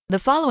The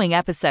following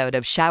episode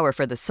of Shower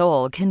for the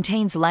Soul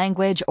contains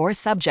language or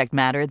subject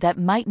matter that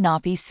might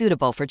not be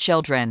suitable for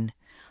children.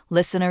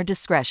 Listener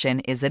discretion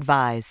is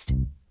advised.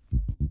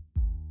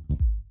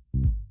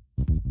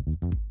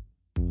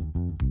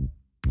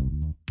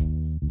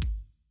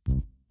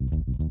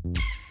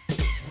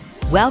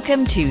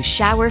 Welcome to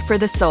Shower for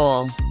the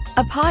Soul,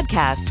 a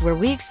podcast where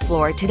we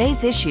explore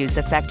today's issues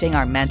affecting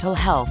our mental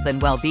health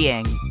and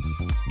well-being.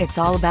 It's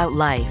all about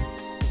life,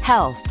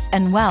 health,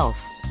 and wealth,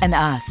 and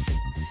us.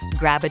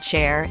 Grab a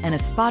chair and a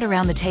spot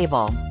around the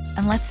table,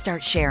 and let's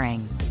start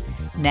sharing.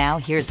 Now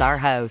here's our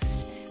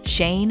host,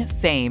 Shane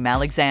Fame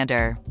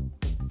Alexander.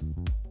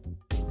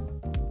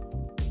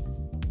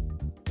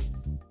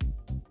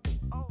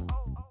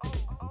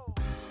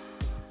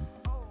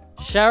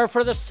 Shower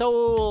for the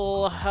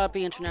Soul.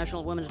 Happy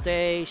International Women's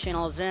Day. Shane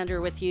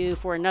Alexander with you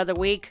for another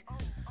week.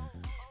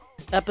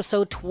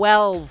 Episode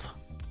 12.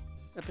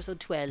 Episode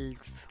 12.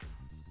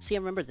 See, I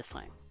remember this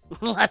time.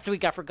 Last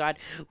week I forgot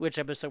which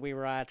episode we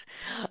were at.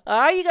 How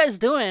are you guys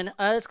doing?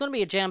 It's going to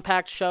be a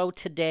jam-packed show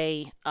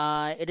today.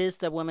 It is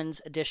the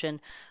Women's Edition,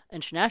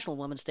 International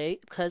Women's Day,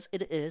 because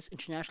it is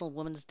International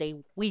Women's Day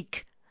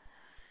week.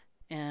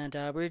 And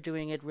we're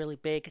doing it really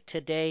big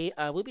today.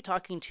 We'll be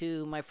talking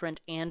to my friend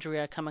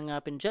Andrea coming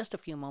up in just a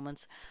few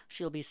moments.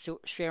 She'll be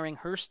sharing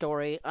her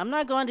story. I'm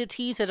not going to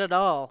tease it at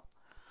all.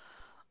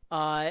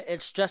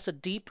 It's just a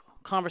deep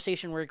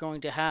conversation we're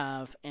going to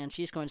have, and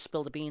she's going to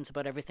spill the beans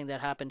about everything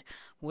that happened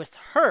with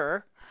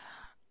her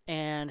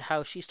and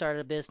how she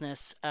started a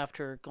business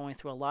after going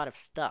through a lot of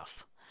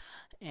stuff.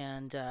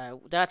 And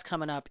that's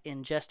coming up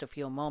in just a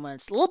few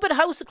moments. A little bit of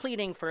house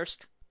cleaning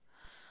first.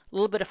 A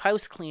little bit of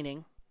house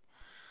cleaning.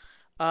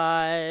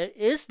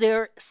 Is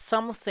there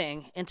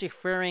something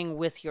interfering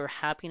with your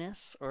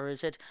happiness, or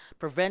is it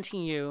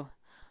preventing you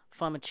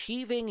from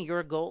achieving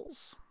your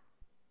goals?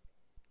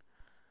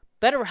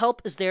 BetterHelp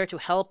is there to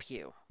help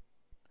you.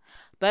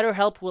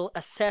 BetterHelp will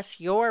assess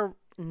your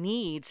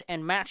needs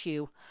and match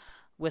you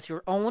with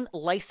your own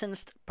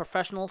licensed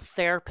professional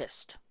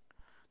therapist.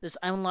 This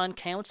online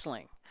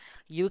counseling.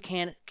 You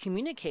can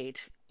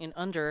communicate in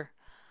under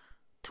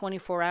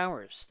 24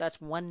 hours. That's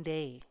one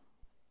day.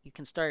 You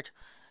can start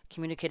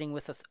communicating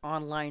with an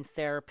online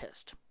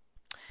therapist.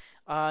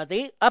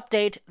 They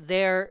update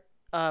their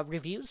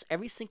reviews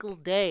every single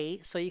day,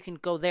 so you can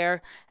go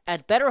there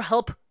at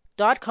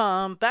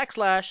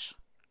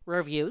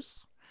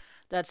betterhelp.com/reviews.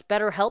 That's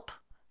BetterHelp,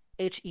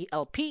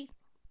 HELP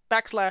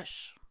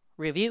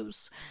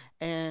 /reviews,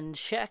 and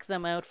check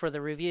them out for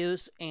the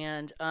reviews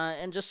and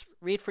just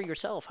read for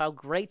yourself how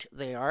great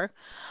they are.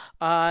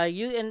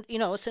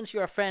 Since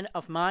you're a friend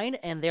of mine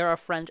and they're a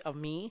friend of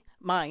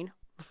mine.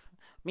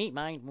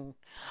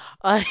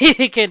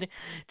 You can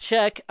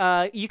check.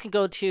 You can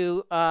go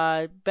to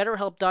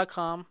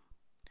betterhelp.com.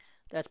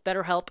 That's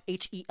BetterHelp,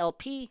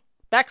 HELP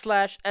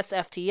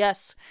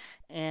 /SFTS,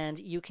 and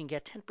you can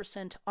get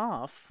 10%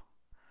 off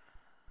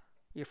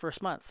your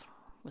first month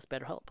with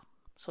BetterHelp.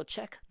 So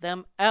check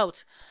them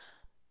out.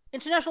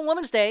 International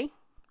Women's Day,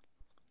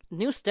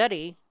 new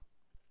study,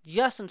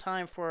 just in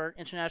time for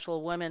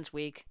International Women's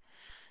Week,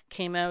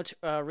 came out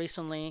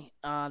recently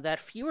that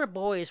fewer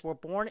boys were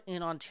born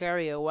in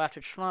Ontario after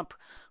Trump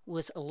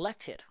was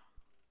elected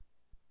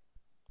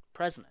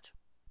president.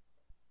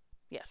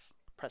 Yes,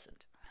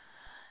 president.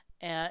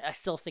 And I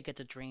still think it's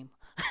a dream.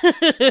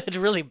 It's a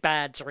really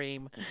bad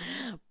dream.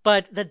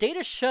 But the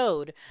data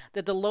showed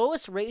that the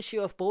lowest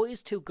ratio of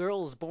boys to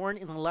girls born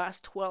in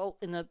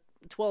the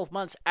 12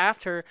 months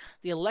after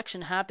the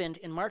election happened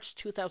in March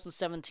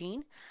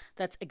 2017,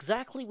 that's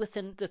exactly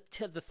within the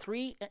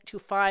 3 to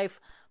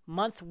 5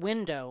 month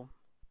window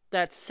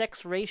that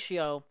sex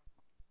ratio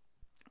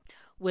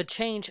would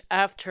change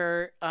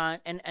after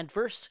an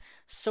adverse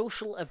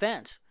social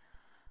event,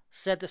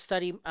 said the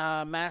study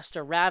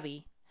master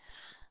Ravi.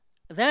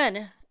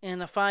 Then, in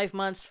the 5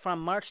 months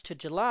from March to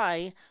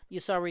July, you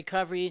saw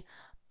recovery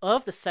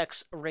of the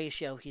sex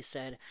ratio, he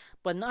said.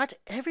 But not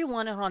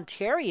everyone in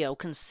Ontario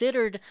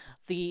considered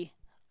the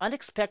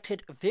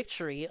unexpected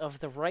victory of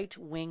the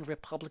right-wing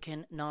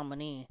Republican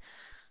nominee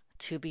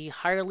to be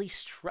highly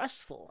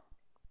stressful.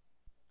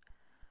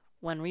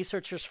 When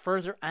researchers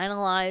further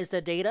analyzed the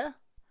data,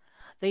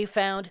 they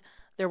found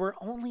there were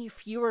only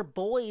fewer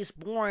boys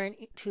born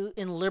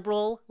in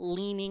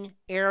liberal-leaning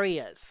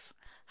areas.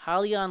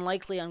 Highly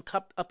unlikely an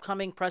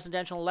upcoming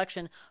presidential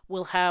election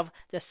will have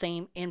the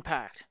same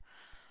impact.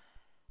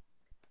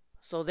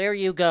 So there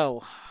you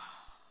go.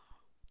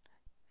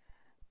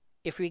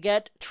 If we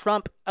get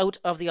Trump out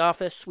of the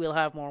office, we'll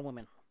have more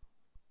women.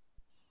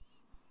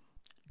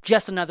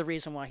 Just another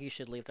reason why he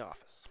should leave the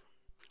office.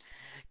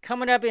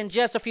 Coming up in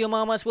just a few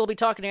moments, we'll be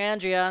talking to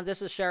Andrea.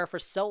 This is Shower for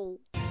Soul.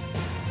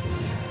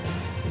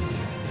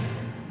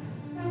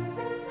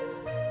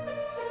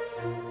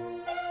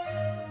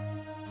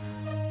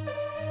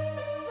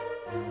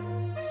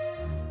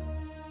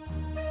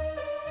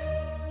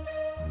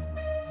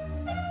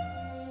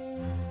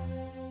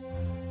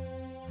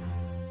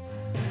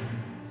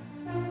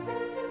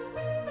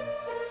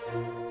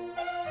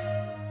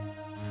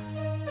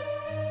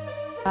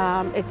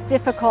 It's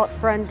difficult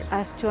for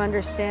us to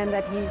understand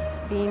that he's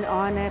been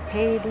on a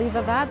paid leave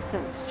of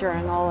absence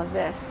during all of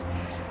this.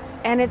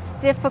 And it's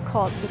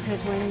difficult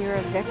because when you're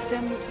a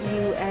victim,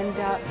 you end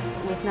up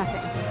with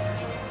nothing.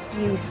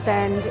 You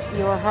spend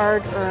your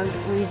hard-earned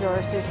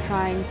resources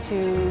trying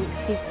to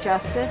seek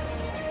justice,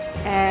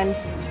 and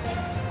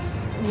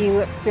you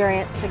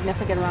experience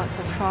significant amounts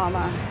of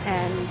trauma,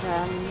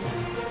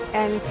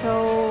 and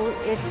so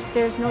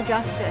there's no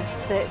justice.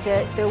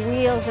 The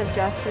wheels of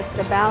justice,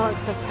 the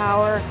balance of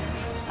power,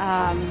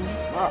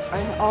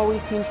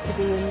 always seems to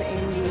be in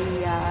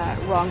the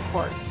wrong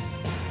court.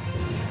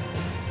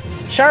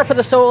 Shower for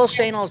the Soul,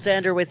 Shane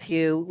Alexander with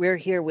you. We're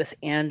here with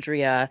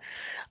Andrea.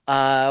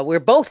 We're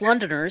both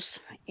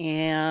Londoners,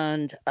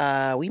 and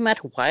we met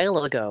a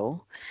while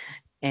ago.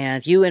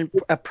 And you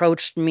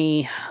approached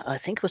me, I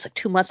think it was like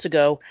 2 months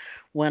ago,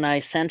 when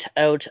I sent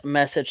out a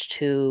message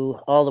to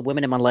all the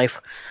women in my life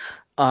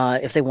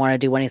if they want to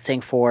do anything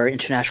for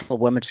International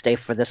Women's Day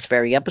for this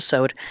very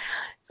episode.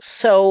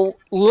 So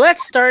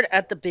let's start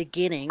at the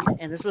beginning.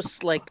 And this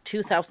was like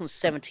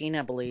 2017,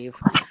 I believe.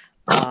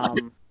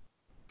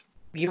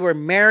 You were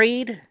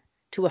married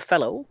to a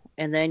fellow,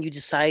 and then you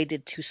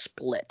decided to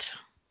split.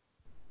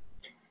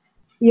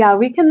 Yeah,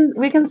 we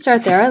can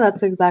start there.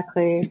 That's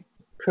exactly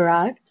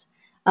correct.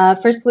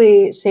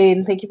 Firstly,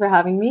 Shane, thank you for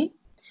having me.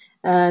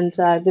 And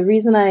the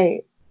reason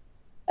I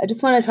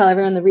just want to tell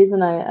everyone the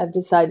reason I've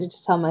decided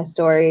to tell my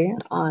story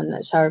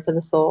on Shower for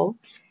the Soul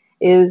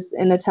is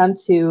an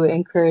attempt to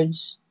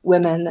encourage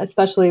women,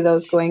 especially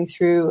those going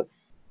through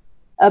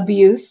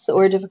abuse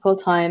or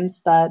difficult times,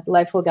 that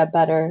life will get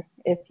better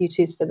if you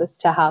choose for this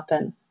to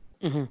happen.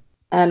 Mm-hmm.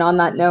 And on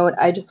that note,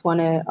 I just want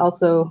to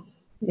also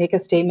make a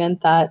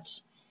statement that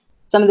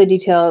some of the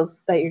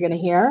details that you're going to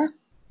hear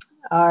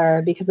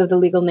are, because of the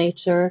legal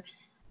nature,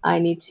 I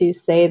need to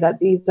say that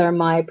these are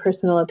my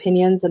personal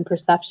opinions and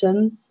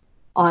perceptions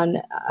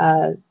on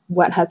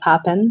what has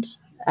happened,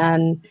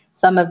 and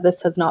some of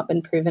this has not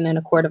been proven in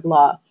a court of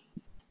law.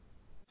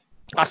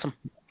 Awesome.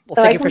 Well,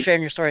 So thank you for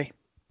sharing your story.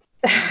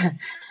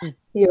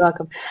 You're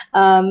welcome.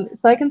 So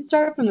I can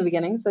start from the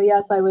beginning. So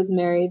yes, I was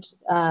married.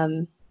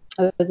 I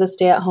was a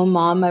stay-at-home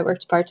mom. I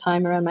worked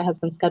part-time around my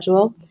husband's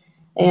schedule.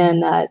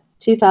 In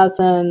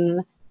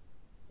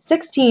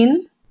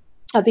 2016,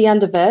 at the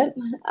end of it,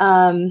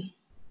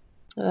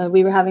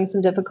 we were having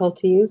some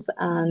difficulties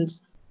and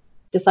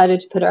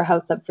decided to put our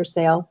house up for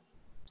sale.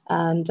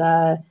 And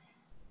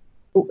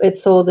it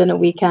sold in a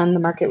weekend. The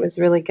market was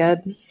really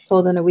good.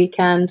 Sold in a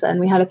weekend, and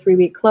we had a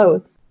 3-week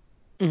close.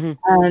 Mm-hmm.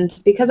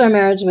 And because our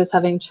marriage was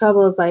having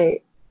troubles,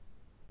 I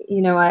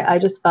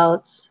just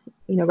felt,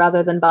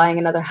 rather than buying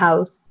another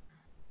house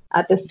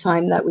at this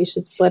time, that we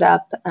should split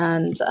up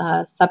and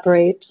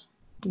separate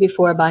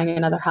before buying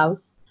another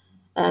house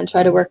and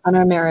try to work on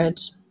our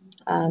marriage.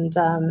 And,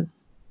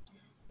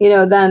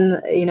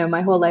 then,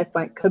 my whole life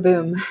went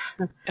kaboom.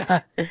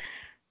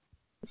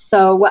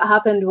 So what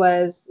happened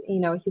was, he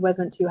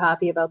wasn't too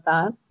happy about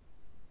that.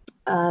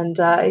 And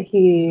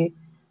he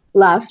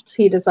left.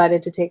 He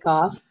decided to take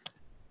off,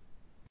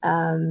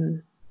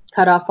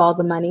 cut off all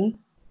the money,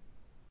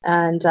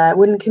 and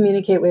wouldn't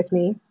communicate with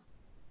me.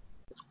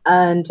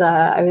 And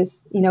I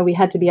was, we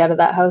had to be out of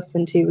that house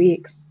in 2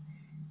 weeks.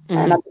 Mm-hmm.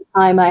 And at the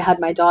time I had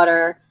my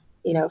daughter,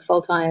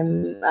 full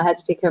time. I had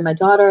to take care of my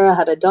daughter. I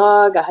had a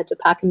dog. I had to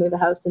pack and move the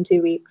house in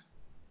 2 weeks.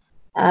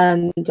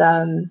 And,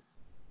 so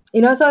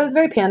I was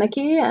very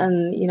panicky,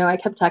 and, I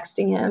kept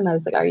texting him. I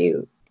was like, are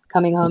you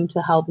coming home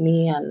to help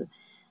me and,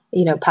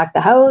 pack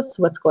the house?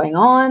 What's going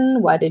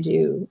on? Why did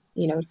you,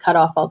 cut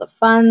off all the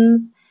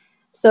funds?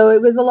 So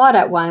it was a lot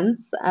at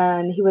once,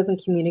 and he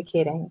wasn't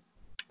communicating.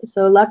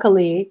 So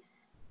luckily,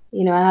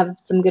 I have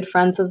some good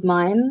friends of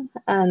mine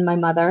and my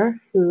mother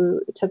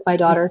who took my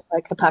daughter so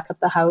I could pack up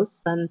the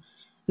house. And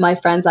my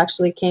friends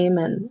actually came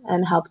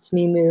and helped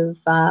me move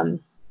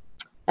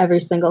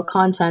every single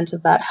content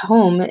of that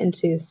home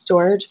into a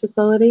storage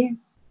facility.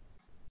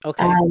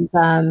 Okay. And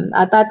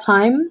at that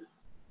time,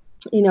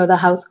 the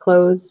house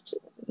closed.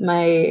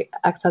 My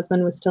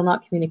ex-husband was still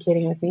not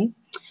communicating with me.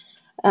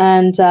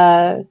 And,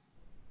 I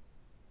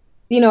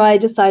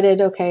decided,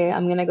 okay,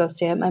 I'm going to go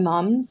stay at my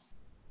mom's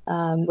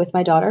with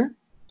my daughter.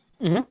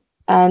 Mm-hmm.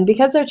 And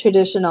because they're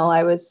traditional,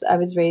 I was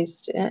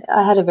raised,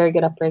 I had a very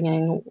good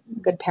upbringing,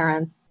 good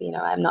parents,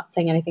 I'm not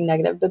saying anything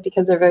negative, but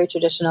because they're very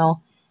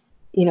traditional,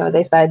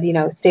 they said,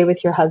 stay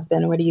with your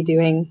husband. What are you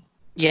doing?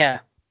 Yeah.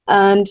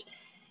 And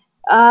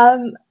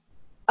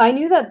I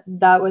knew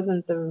that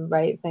wasn't the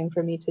right thing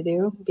for me to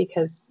do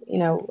because,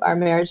 our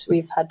marriage,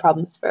 we've had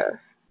problems for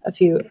a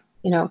few,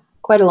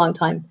 quite a long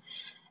time.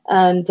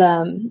 And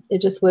it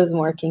just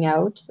wasn't working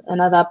out.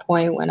 And at that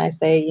point, when I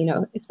say,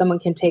 if someone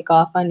can take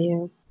off on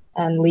you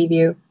and leave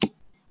you,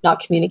 not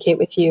communicate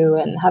with you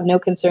and have no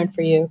concern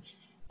for you,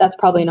 that's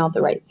probably not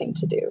the right thing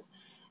to do.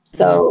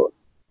 So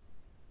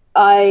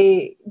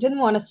I didn't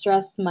want to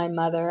stress my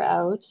mother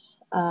out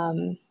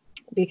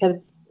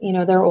because,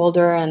 they're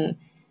older and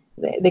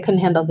they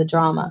couldn't handle the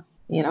drama,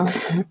 Yeah.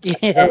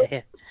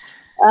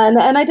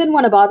 And I didn't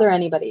want to bother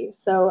anybody.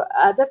 So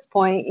at this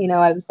point,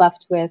 I was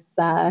left with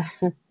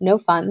no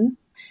funds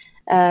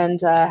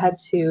and had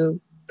to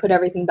put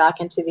everything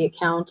back into the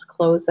account,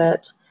 close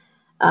it,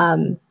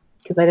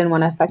 because I didn't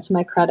want to affect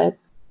my credit.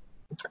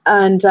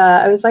 And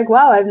I was like,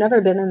 wow, I've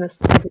never been in this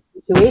type of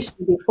situation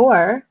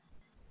before.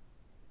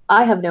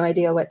 I have no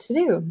idea what to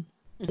do,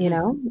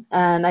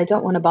 and I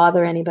don't want to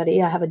bother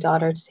anybody. I have a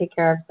daughter to take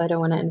care of, so I don't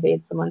want to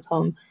invade someone's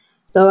home.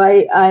 So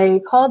I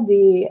called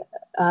the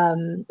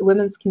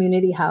women's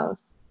community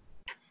house,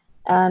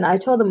 and I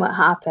told them what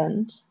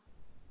happened.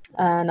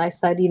 And I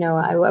said,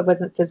 I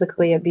wasn't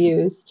physically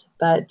abused,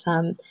 but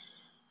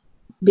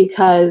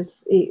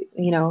because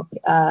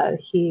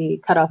he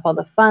cut off all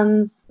the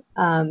funds,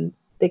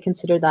 they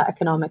considered that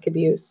economic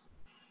abuse.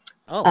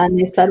 Oh. And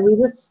they said we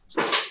just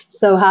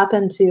so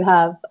happened to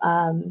have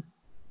a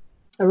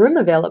room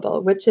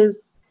available, which is,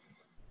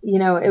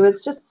 it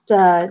was just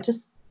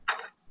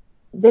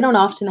they don't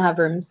often have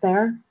rooms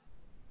there.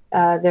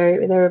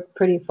 They're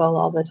pretty full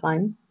all the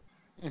time.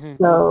 Mm-hmm.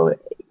 So,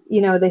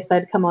 they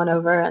said, come on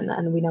over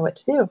and we know what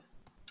to do.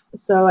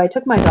 So I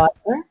took my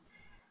daughter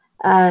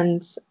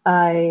and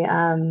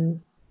I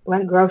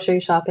went grocery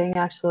shopping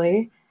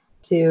actually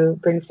to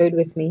bring food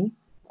with me.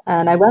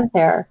 And I went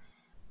there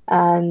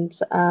and,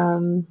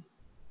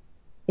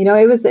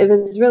 it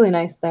was really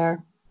nice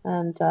there.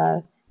 And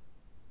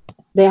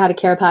they had a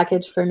care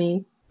package for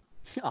me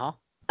Aw.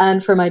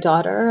 and for my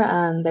daughter,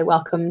 and they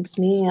welcomed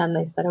me and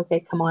they said,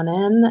 okay, come on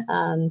in.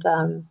 And,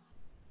 I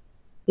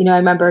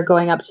remember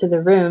going up to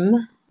the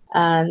room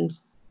and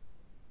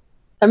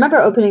I remember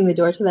opening the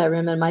door to that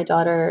room and my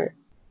daughter,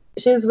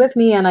 she was with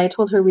me and I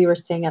told her we were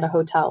staying at a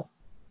hotel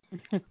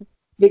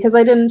because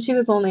she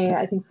was only,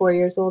 I think, 4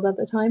 years old at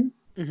the time.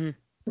 Mm-hmm.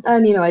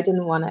 And, I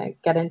didn't want to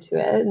get into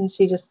it. And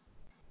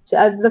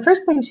the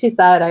first thing she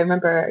said, I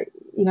remember,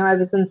 I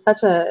was in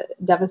such a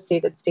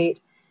devastated state.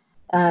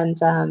 And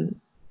the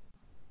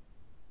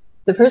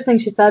first thing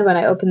she said when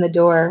I opened the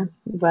door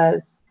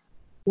was,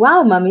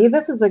 wow, Mummy,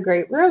 this is a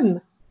great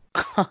room.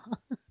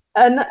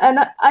 And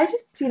I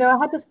just, I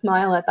had to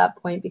smile at that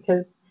point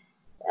because,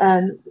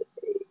 and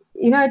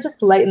it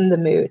just lightened the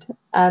mood.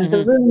 And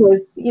the room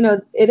was,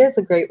 it is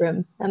a great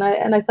room. And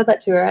I said that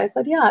to her. I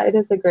said, yeah, it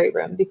is a great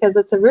room because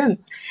it's a room.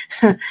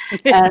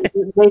 And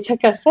they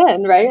took us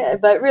in, right?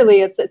 But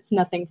really, it's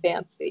nothing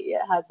fancy.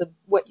 It has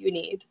what you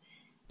need.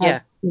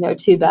 It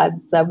has, 2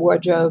 beds, a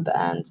wardrobe,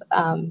 and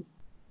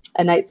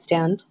a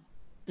nightstand.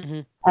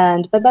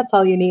 But that's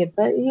all you need.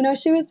 But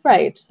she was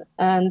right,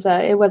 and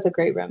it was a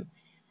great room.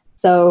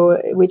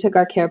 So we took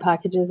our care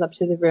packages up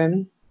to the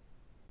room,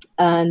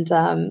 and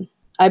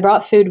I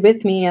brought food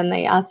with me, and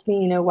they asked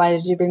me, why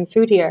did you bring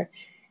food here?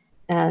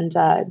 And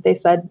they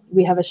said,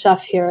 we have a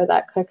chef here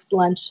that cooks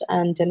lunch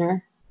and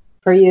dinner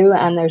for you,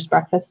 and there's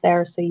breakfast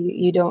there, so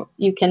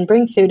you can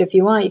bring food if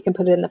you want, you can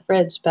put it in the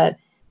fridge, but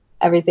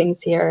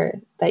everything's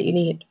here that you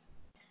need.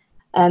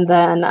 And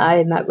then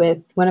I met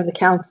with one of the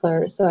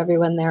counselors, so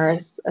everyone there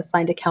is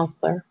assigned a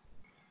counselor.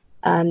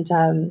 And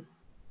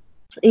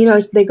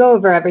they go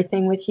over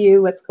everything with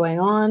you, what's going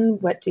on,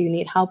 what do you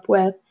need help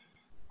with.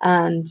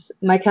 And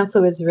my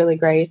counselor was really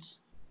great.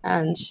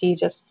 And she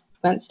just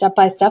went step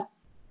by step.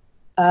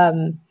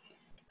 Kind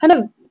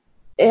of,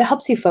 it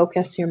helps you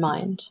focus your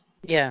mind.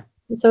 Yeah.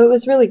 So it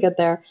was really good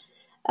there.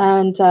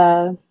 And,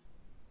 while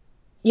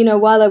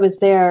I was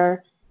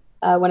there,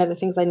 one of the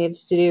things I needed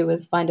to do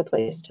was find a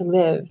place to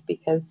live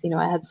because,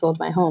 I had sold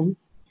my home.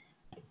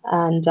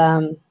 And,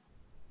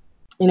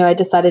 I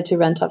decided to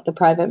rent off the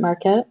private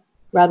market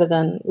rather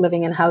than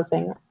living in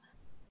housing.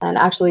 And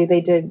actually, they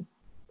did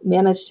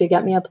manage to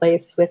get me a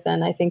place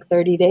within, I think,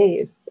 30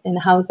 days in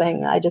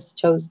housing. I just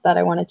chose that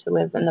I wanted to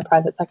live in the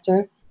private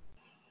sector.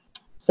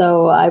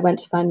 So I went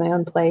to find my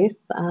own place.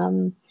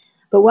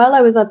 But while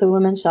I was at the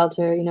women's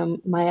shelter,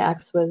 my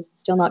ex was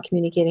still not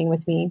communicating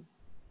with me.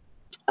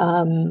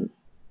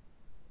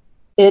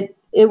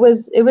 It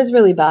was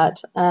really bad.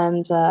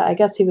 And I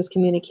guess he was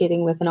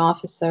communicating with an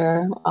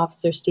officer,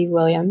 Officer Steve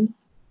Williams,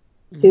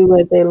 who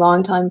was a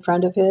longtime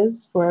friend of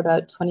his for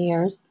about 20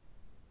 years.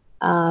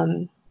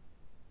 I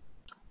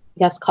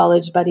guess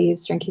college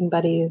buddies, drinking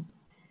buddies.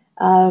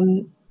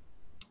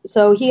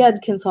 So he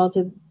had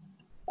consulted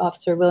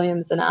Officer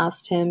Williams and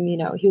asked him,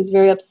 he was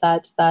very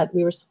upset that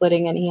we were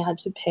splitting and he had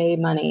to pay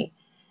money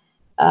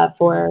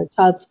for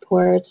child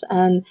support.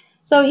 And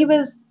so he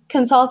was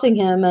consulting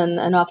him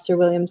and Officer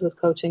Williams was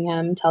coaching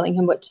him, telling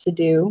him what to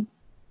do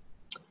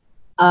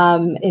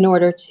in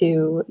order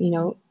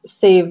to,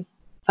 save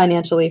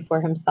financially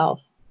for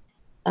himself.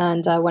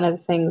 And one of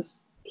the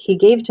things he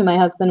gave to my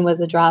husband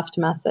was a draft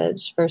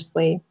message,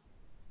 firstly.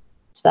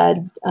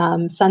 Said,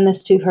 send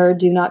this to her.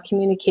 Do not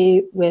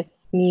communicate with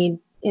me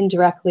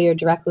indirectly or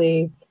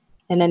directly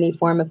in any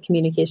form of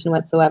communication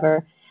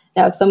whatsoever.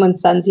 Now, if someone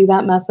sends you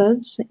that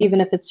message,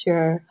 even if it's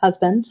your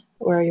husband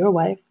or your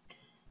wife,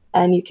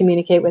 and you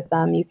communicate with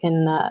them, you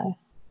can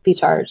be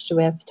charged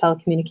with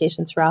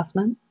telecommunications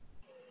harassment.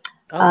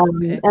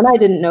 Okay. And I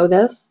didn't know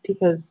this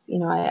because,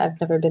 I've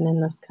never been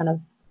in this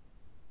kind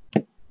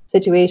of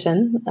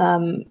situation.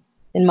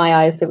 in my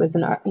eyes, it was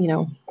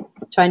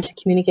trying to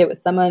communicate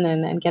with someone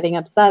and getting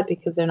upset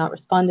because they're not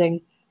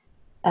responding.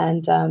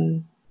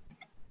 And,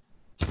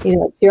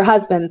 it's your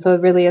husband, so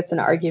really it's an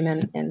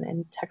argument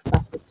in text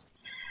message.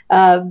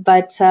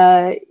 But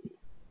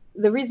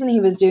the reason he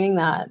was doing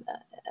that,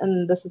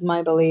 and this is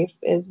my belief,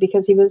 is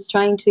because he was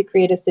trying to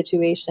create a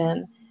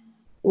situation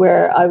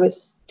where I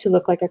was to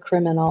look like a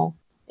criminal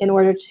in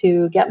order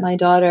to get my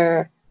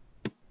daughter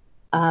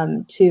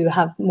to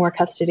have more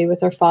custody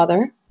with her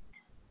father.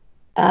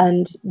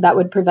 And that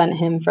would prevent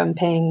him from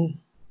paying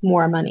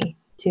more money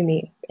to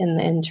me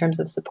in terms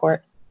of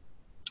support.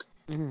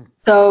 Mm-hmm.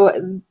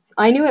 So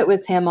I knew it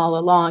was him all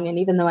along. And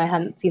even though I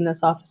hadn't seen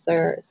this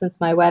officer since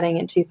my wedding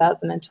in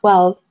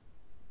 2012,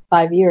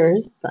 5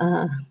 years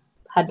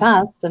had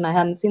passed and I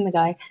hadn't seen the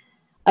guy,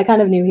 I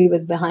kind of knew he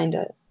was behind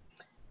it.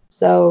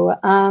 So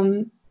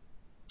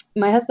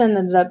my husband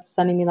ended up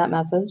sending me that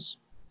message.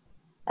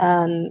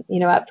 And,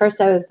 at first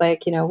I was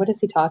like, what is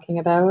he talking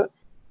about?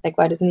 Like,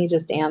 why doesn't he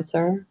just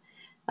answer?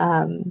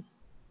 And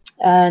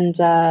then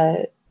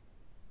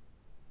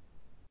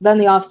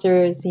the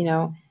officers,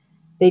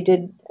 they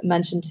did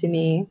mention to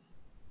me,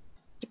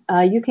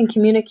 you can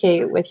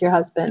communicate with your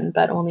husband,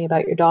 but only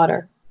about your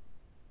daughter.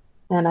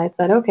 And I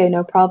said, okay,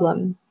 no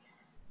problem.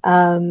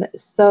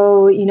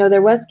 So,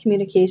 there was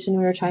communication.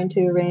 We were trying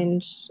to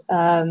arrange,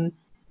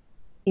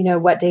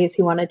 what days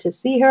he wanted to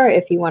see her,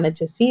 if he wanted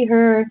to see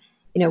her,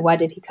 why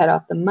did he cut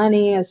off the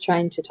money? I was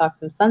trying to talk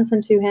some sense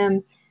into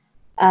him.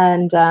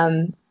 And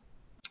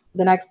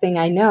the next thing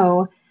I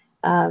know,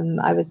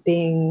 I was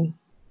being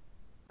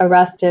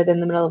arrested in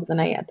the middle of the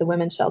night at the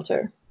women's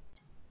shelter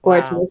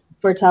for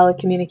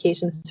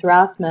telecommunications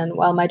harassment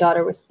while my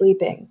daughter was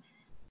sleeping.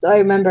 So I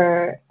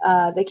remember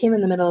they came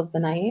in the middle of the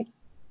night,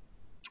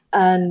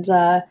 and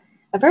at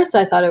first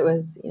I thought it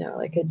was,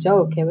 like a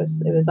joke. It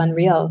was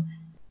unreal.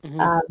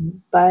 Mm-hmm.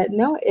 But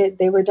no,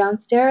 they were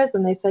downstairs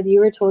and they said, you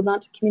were told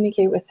not to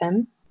communicate with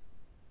him,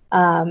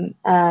 and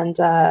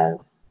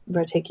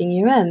we're taking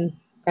you in,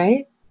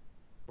 right?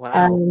 Wow.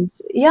 And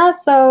yeah,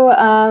 so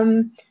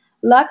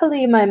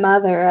luckily my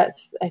mother,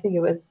 I think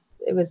it was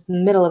the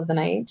middle of the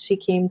night, she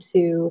came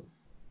to,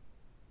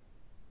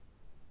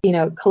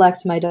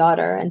 collect my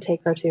daughter and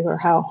take her to her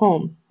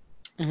home,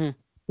 mm-hmm.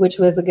 which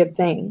was a good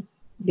thing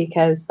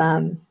because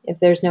if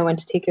there's no one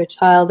to take your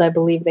child, I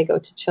believe they go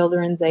to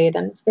Children's Aid,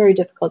 and it's very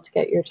difficult to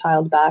get your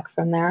child back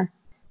from there.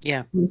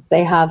 Yeah, once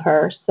they have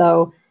her.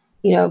 So,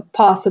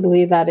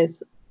 possibly that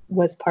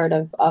was part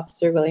of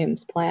Officer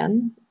Williams'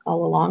 plan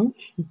all along.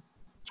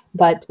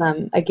 But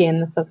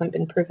again, this hasn't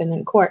been proven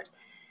in court,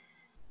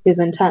 his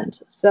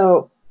intent.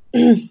 So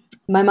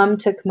my mom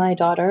took my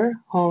daughter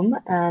home,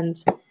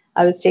 and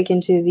I was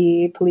taken to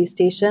the police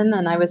station,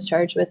 and I was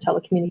charged with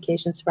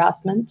telecommunications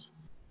harassment.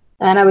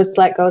 And I was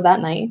let go that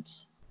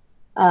night.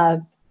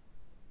 And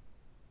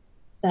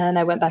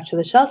I went back to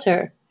the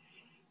shelter.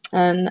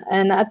 And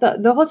at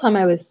the whole time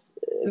I was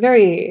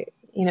very,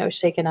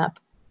 shaken up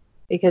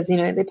because,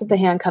 they put the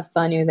handcuffs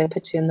on you, they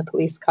put you in the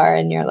police car,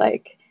 and you're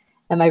like,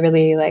 am I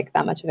really like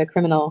that much of a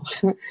criminal?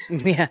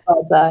 Yeah.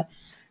 But,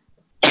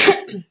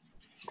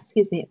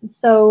 excuse me.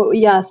 So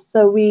yes,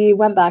 so I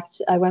went back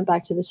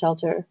to the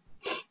shelter.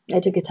 I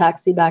took a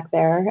taxi back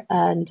there,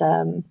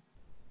 and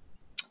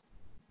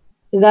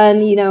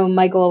then,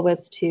 my goal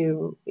was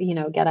to,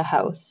 get a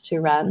house to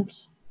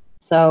rent.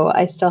 So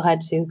I still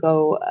had to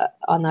go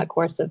on that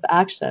course of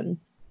action.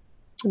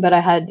 But I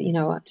had,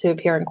 to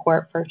appear in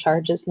court for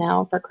charges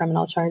now, for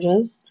criminal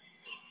charges,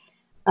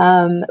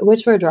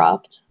 which were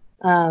dropped.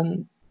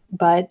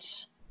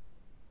 But,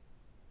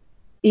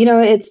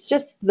 it's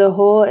just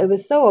it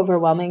was so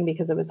overwhelming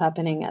because it was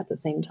happening at the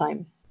same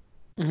time.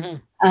 Mm-hmm.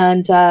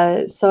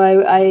 And so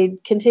I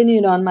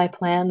continued on my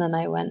plan, and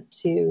I went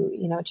to,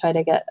 try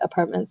to get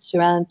apartments to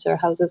rent or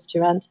houses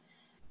to rent.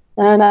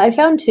 And I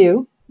found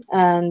 2.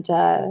 And,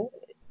 I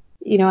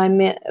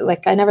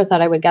never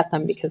thought I would get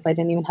them because I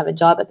didn't even have a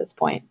job at this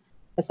point.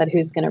 I said,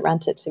 who's going to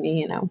rent it to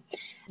me,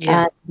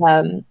 Yeah.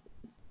 And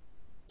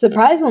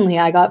surprisingly,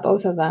 I got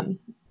both of them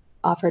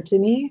offered to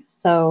me.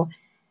 So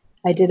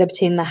I did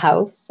obtain the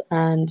house,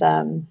 and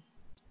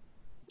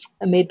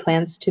I made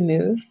plans to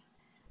move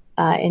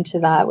into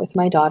that with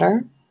my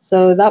daughter.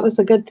 So that was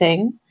a good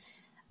thing.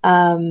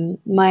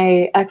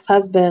 My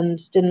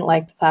ex-husband didn't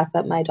like the fact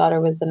that my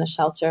daughter was in a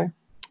shelter,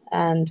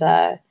 and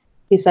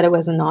he said it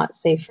was not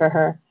safe for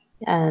her,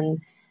 and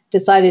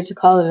decided to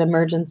call it an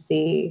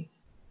emergency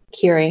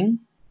hearing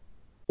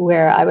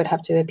where I would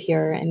have to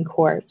appear in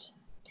court.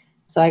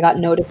 So I got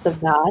notice of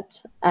that,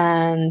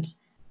 and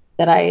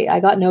that I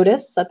got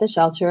notice at the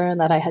shelter, and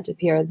that I had to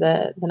appear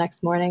the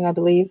next morning, I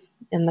believe,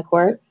 in the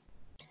court.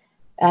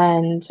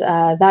 And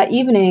that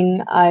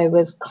evening, I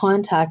was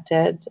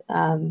contacted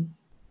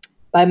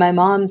by my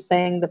mom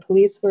saying the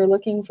police were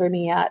looking for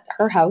me at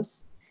her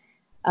house,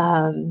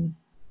 doing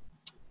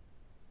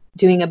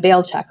a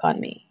bail check on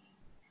me.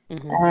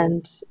 Mm-hmm.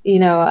 And,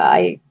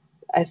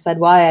 I said,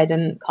 why? I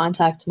didn't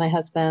contact my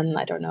husband.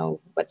 I don't know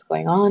what's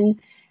going on.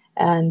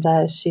 And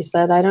she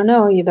said, I don't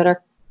know. You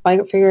better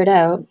figure it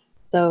out.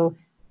 So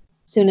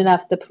soon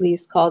enough, the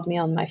police called me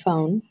on my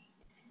phone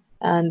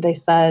and they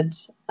said,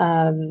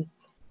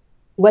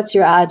 what's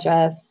your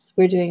address?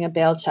 We're doing a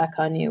bail check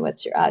on you.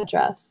 What's your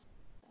address?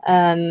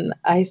 And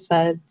I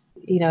said,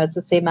 it's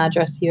the same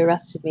address you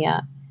arrested me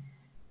at.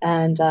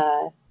 And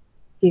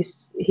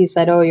he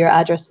said, oh, your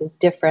address is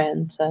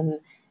different and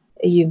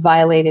you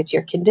violated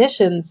your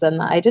conditions.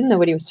 And I didn't know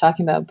what he was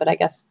talking about, but I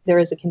guess there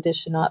is a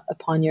condition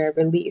upon your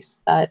release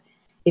that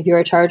if you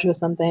are charged with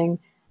something,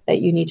 that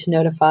you need to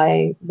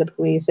notify the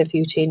police if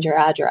you change your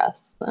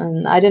address.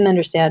 And I didn't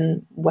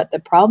understand what the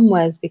problem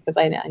was because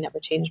I never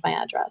changed my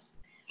address.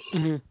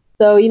 Mm-hmm.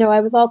 So, I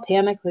was all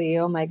panically,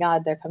 oh my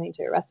God, they're coming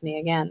to arrest me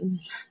again.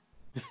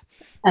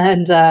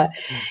 And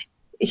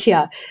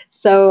yeah,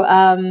 so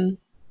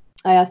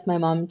I asked my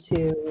mom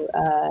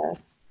to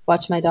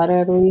watch my daughter,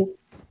 I believe.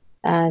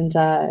 And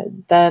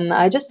then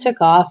I just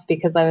took off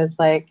because I was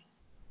like,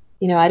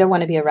 I don't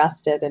want to be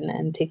arrested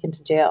and taken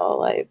to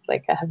jail. I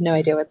have no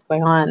idea what's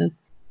going on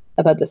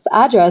about this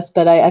address,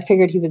 but I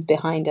figured he was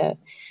behind it.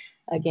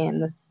 Again,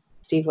 this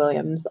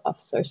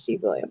Officer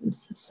Steve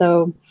Williams.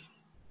 So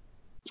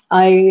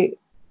I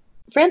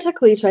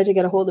frantically tried to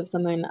get a hold of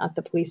someone at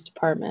the police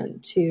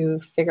department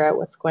to figure out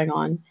what's going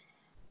on.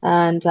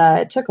 And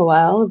it took a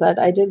while, but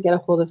I did get a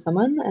hold of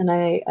someone. And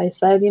I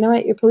said, you know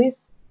what,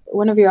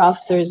 one of your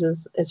officers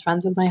is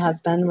friends with my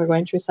husband. We're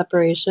going through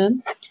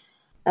separation.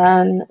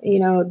 And,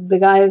 the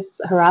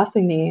guy's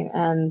harassing me.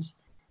 And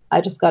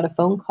I just got a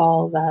phone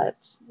call that,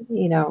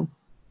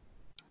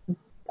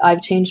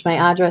 I've changed my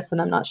address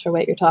and I'm not sure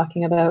what you're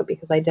talking about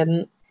because I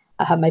didn't.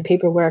 I have my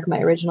paperwork,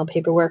 my original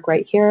paperwork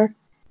right here.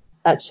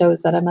 That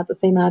shows that I'm at the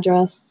same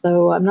address.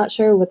 So I'm not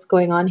sure what's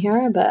going on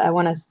here, but I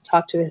want to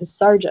talk to his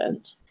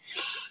sergeant.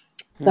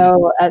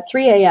 So at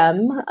 3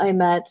 a.m., I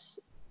met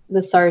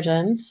the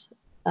sergeant,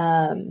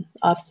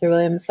 Officer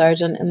Williams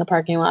Sergeant, in the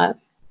parking lot.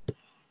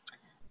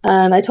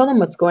 And I told him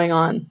what's going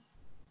on.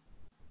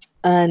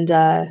 And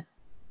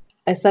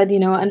I said,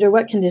 under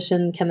what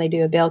condition can they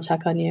do a bail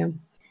check on you?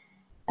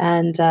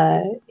 And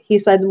he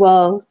said,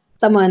 well,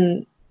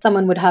 someone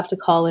would have to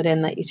call it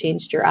in that you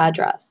changed your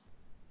address.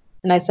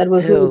 And I said,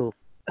 well,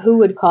 who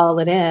would call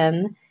it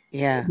in?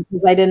 Yeah.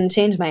 Because I didn't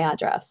change my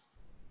address,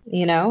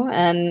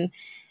 and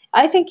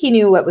I think he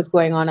knew what was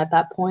going on at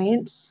that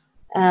point.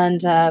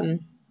 And,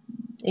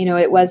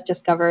 it was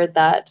discovered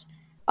that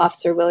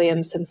Officer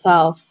Williams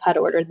himself had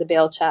ordered the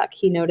bail check.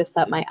 He noticed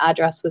that my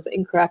address was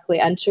incorrectly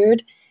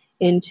entered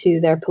into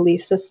their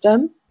police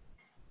system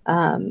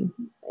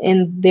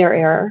in their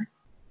error.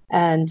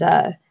 And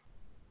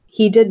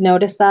he did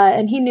notice that,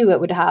 and he knew it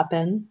would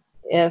happen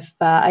if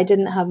I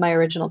didn't have my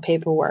original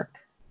paperwork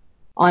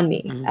on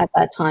me at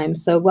that time.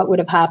 So what would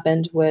have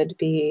happened would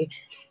be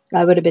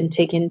I would have been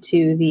taken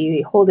to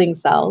the holding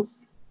cells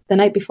the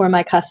night before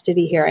my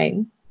custody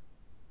hearing.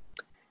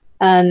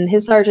 And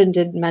his sergeant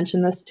did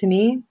mention this to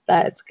me,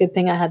 that it's a good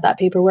thing I had that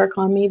paperwork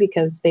on me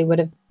because they would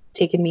have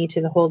taken me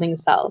to the holding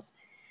cells.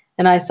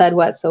 And I said,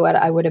 what? So what?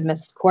 I would have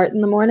missed court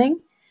in the morning?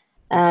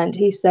 And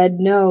he said,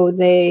 no,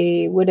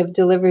 they would have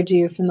delivered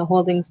you from the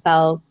holding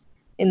cells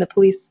in the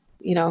police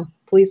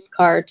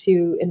car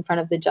to in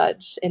front of the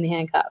judge in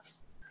handcuffs.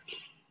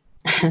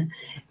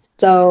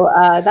 So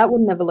that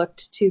wouldn't have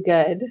looked too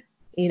good,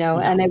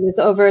 and it was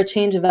over a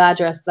change of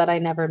address that I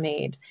never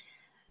made.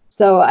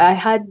 So I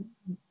had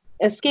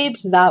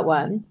escaped that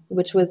one,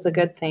 which was a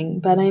good thing.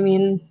 But I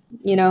mean,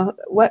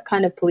 what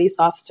kind of police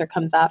officer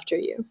comes after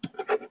you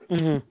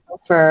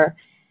for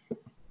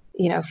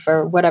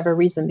whatever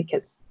reason,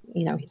 because,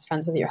 he's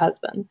friends with your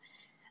husband.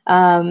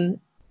 So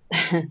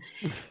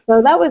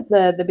that was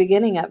the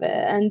beginning of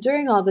it. And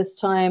during all this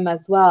time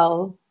as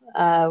well,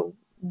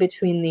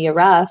 between the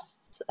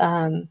arrests,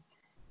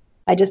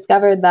 I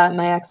discovered that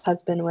my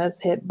ex-husband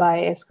was hit by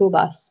a school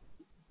bus.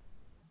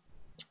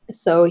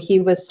 So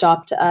he was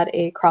stopped at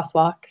a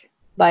crosswalk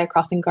by a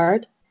crossing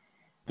guard,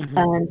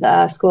 and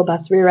a school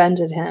bus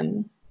rear-ended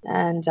him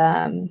and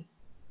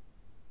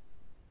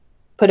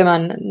put him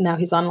on, now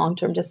he's on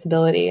long-term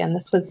disability, and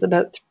this was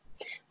about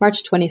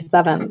March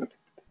 27th.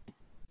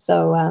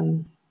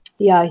 So,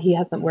 yeah, he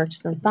hasn't worked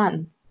since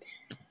then.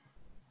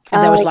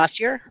 And that was last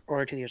year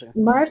or 2 years ago?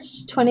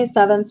 March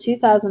 27th,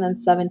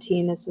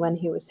 2017 is when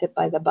he was hit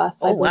by the bus.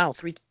 Oh, wow,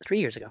 3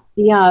 years ago.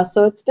 Yeah,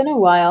 so it's been a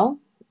while.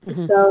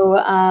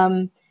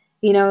 So,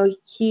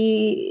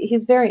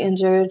 he's very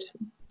injured,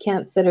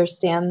 can't sit or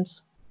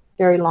stand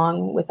very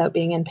long without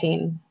being in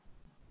pain.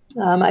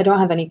 I don't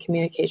have any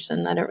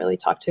communication. I don't really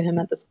talk to him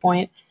at this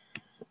point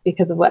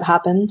because of what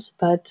happened.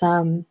 But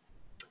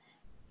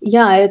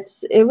yeah,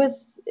 it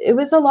was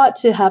a lot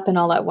to happen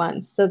all at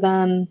once. So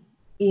then,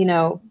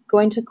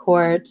 going to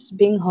court,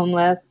 being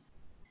homeless,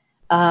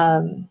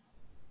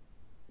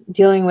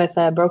 dealing with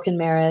a broken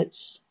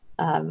marriage,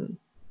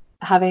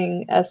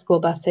 having a school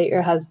bus hit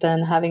your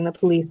husband, having the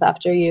police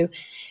after you.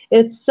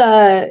 It's,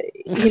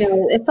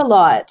 it's a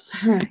lot.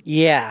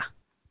 Yeah.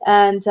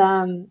 And,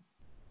 so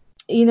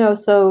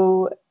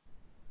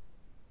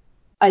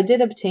I did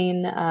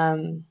obtain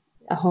a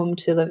home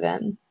to live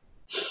in.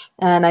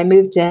 And I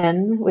moved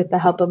in with the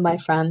help of my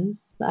friends.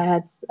 I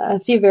had a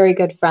few very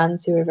good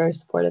friends who were very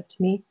supportive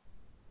to me.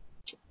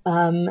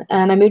 And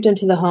I moved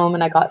into the home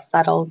and I got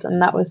settled,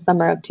 and that was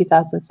summer of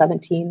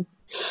 2017.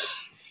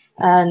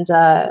 And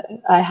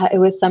it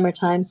was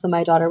summertime, so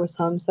my daughter was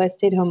home, so I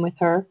stayed home with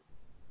her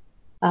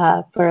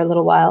for a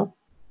little while.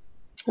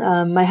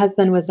 My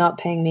husband was not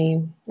paying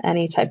me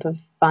any type of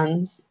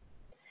funds,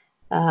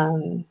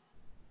 um,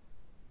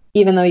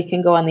 even though you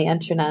can go on the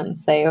internet and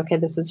say, okay,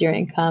 this is your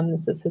income,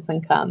 this is his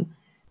income,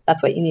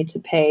 that's what you need to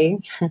pay.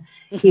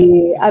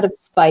 He, out of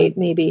spite,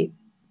 maybe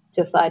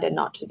decided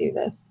not to do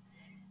this.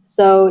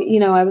 So,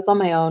 I was on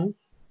my own,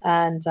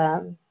 and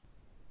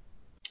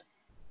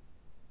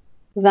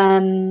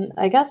then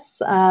I guess,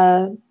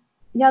 that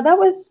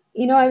was,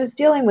 I was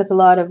dealing with a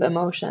lot of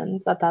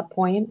emotions at that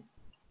point,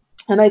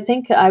 and I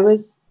think I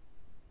was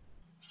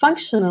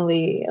functional,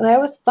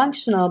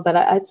 but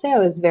I'd say I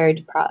was very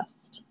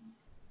depressed,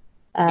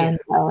 and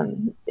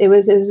it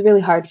was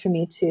really hard for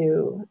me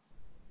to,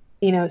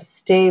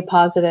 stay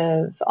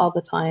positive all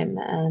the time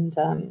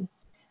and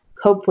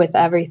cope with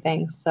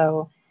everything.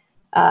 So,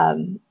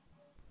 I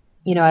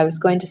was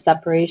going to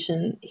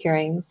separation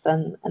hearings,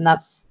 and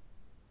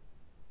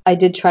I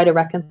did try to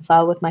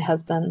reconcile with my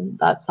husband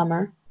that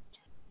summer,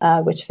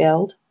 which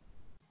failed,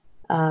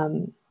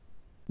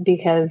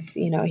 because,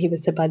 he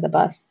was hit by the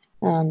bus.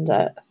 And,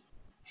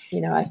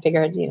 I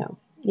figured,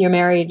 you're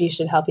married, you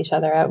should help each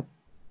other out.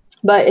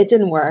 But it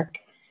didn't work.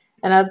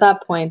 And at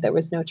that point, there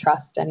was no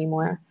trust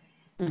anymore.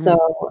 Mm-hmm.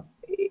 So,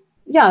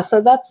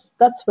 so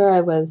that's where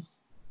I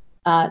was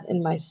at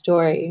in my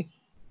story.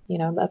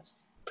 That's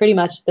pretty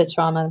much the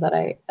trauma that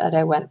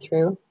I went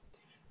through.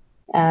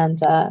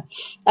 And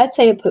I'd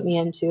say it put me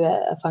into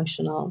a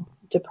functional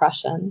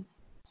depression.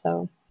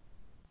 So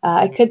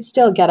I could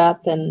still get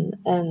up and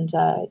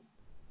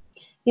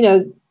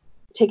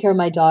take care of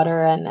my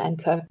daughter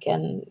and cook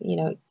and,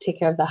 take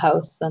care of the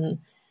house and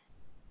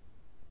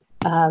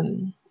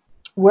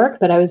work,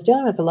 but I was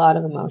dealing with a lot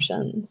of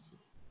emotions.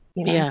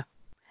 Yeah.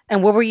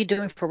 And what were you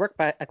doing for work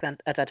at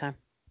that time?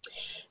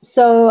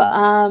 So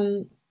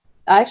I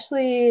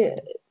actually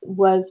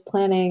was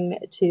planning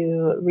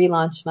to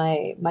relaunch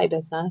my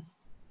business.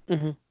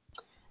 Mm-hmm.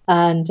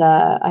 And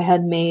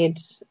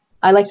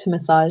I like to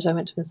massage. I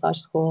went to massage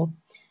school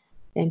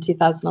in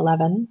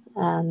 2011.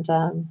 And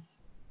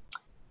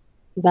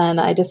then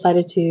I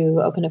decided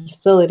to open a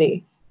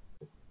facility.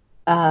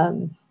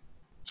 So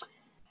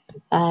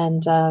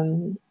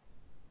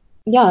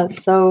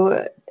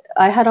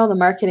I had all the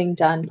marketing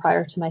done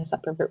prior to my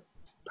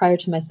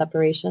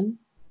separation.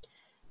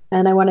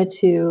 And I wanted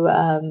to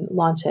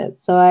launch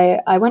it. So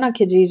I went on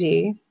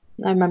Kijiji.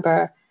 I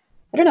remember,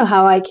 I don't know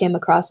how I came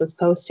across this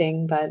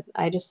posting, but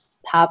I just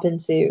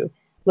happened to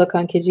look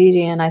on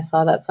Kijiji and I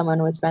saw that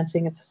someone was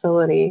renting a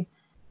facility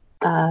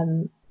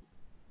to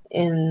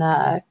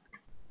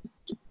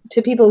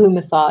people who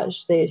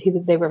massage.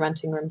 They were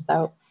renting rooms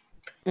out.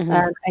 Mm-hmm.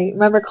 And I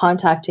remember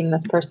contacting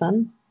this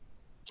person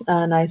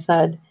and I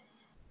said,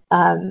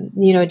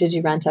 did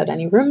you rent out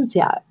any rooms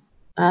yet?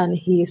 And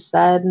he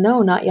said,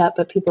 no, not yet,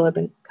 but people have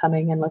been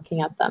coming and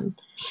looking at them.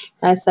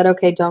 And I said,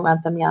 okay, don't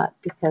rent them yet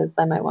because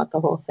I might want the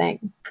whole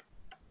thing.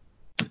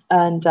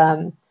 And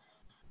I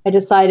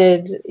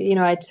decided,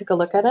 I took a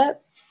look at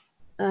it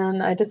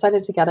and I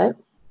decided to get it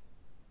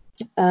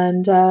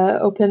and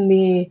open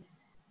the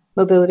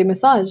mobility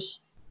massage.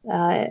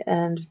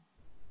 And,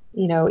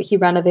 he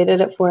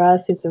renovated it for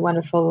us. He's a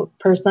wonderful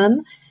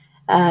person.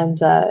 And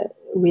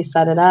we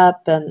set it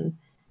up, and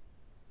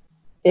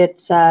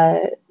it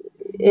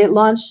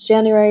launched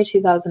January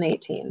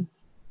 2018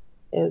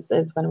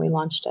 is when we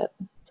launched it.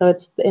 So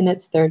it's in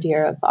its third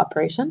year of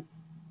operation.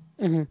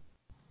 Mm-hmm.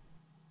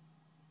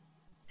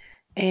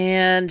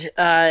 And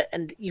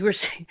you were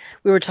saying,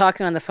 we were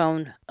talking on the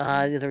phone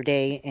the other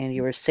day, and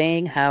you were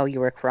saying how you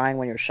were crying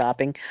when you're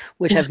shopping,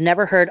 which I've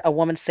never heard a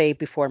woman say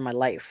before in my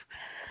life.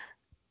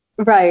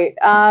 Right.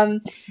 I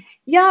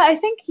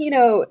think,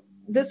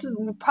 this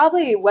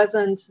probably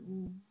wasn't,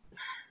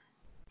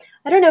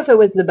 I don't know if it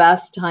was the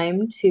best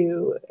time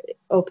to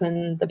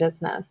open the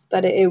business,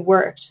 but it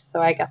worked.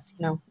 So I guess,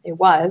 it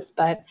was.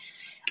 But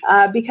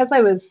because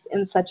I was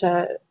in such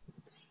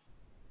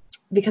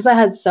because I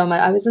had so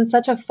much, I was in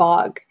such a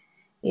fog,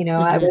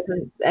 Mm-hmm. I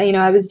wasn't,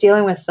 I was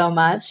dealing with so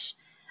much.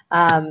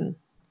 I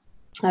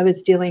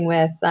was dealing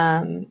with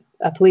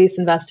a police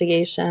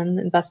investigation,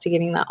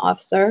 investigating that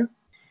officer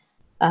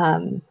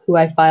who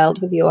I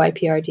filed with the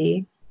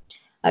OIPRD.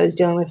 I was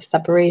dealing with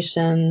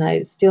separation. I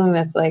was dealing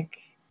with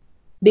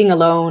being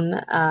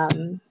alone,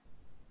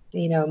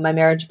 my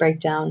marriage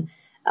breakdown.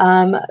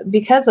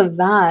 Because of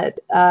that,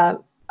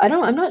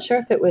 I'm not sure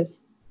if it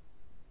was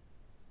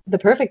the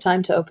perfect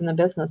time to open the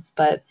business,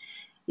 but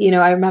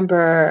I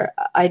remember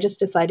I just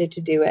decided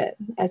to do it.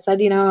 I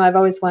said, I've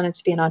always wanted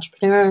to be an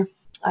entrepreneur.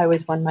 I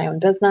always wanted my own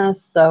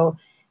business. So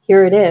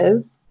here it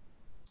is.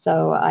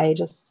 So I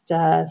just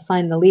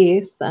signed the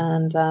lease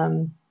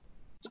and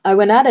I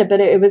went at it, but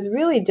it was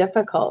really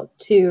difficult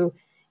to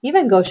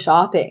even go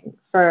shopping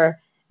for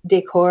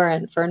decor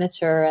and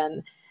furniture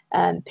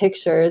and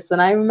pictures.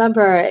 And I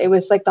remember it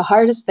was like the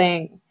hardest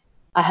thing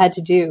I had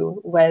to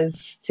do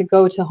was to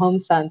go to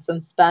HomeSense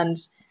and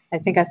spend, I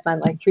think I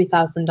spent like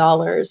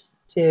 $3,000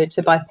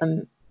 to buy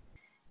some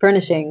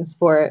furnishings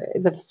for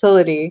the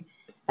facility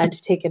and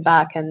to take it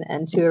back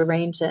and to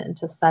arrange it and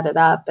to set it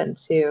up and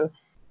to,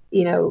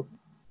 you know,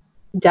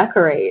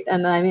 decorate.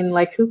 And I mean,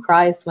 like, who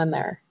cries when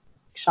they're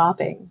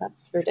shopping?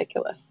 That's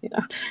ridiculous, you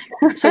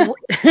know. So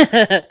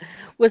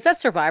was that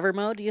survivor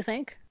mode, do you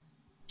think?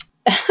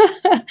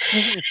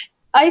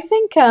 I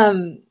think,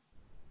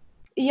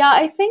 yeah,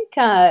 I think,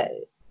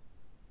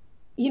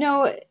 you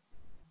know,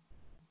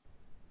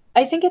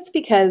 I think it's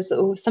because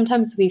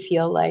sometimes we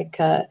feel like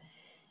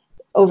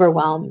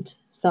overwhelmed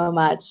so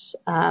much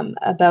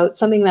about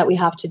something that we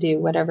have to do,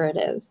 whatever it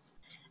is.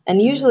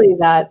 And usually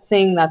that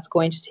thing that's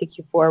going to take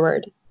you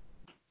forward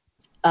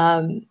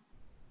and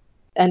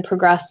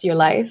progress your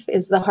life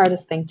is the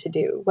hardest thing to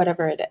do,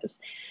 whatever it is.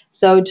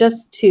 So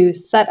just to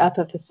set up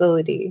a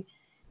facility,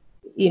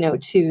 you know,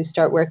 to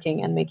start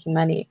working and making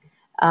money,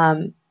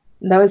 that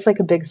was like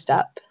a big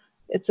step.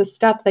 It's a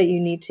step that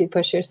you need to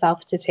push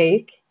yourself to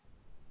take.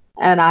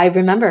 And I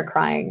remember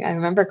crying. I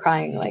remember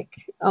crying like,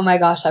 oh my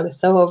gosh, I was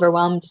so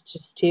overwhelmed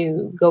just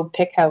to go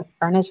pick out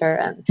furniture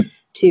and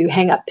to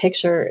hang up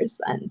pictures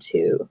and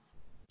to,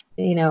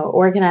 you know,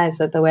 organize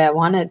it the way I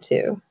wanted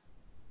to.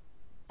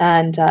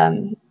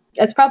 And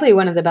it's probably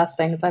one of the best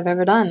things I've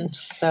ever done.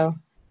 So,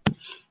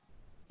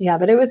 yeah,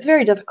 but it was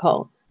very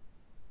difficult.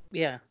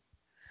 Yeah.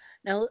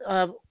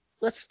 Now,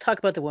 let's talk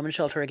about the women's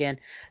shelter again.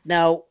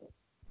 Now,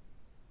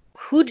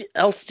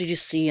 else did you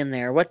see in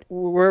there?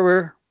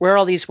 Where are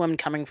all these women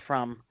coming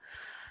from?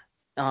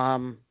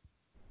 Did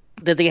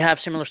they have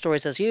similar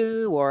stories as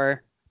you,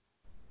 or?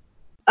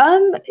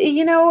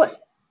 You know,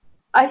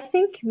 I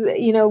think,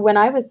 you know, when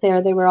I was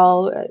there, they were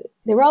all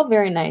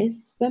very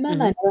nice women.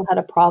 Mm-hmm. I never had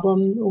a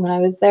problem when I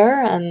was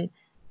there, and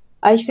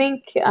I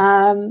think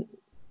a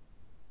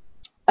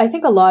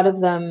lot of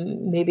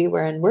them maybe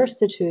were in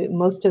most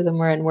of them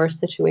were in worse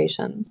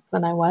situations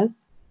than I was,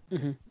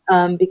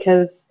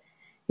 because,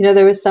 you know,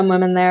 there was some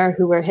women there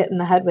who were hit in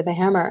the head with a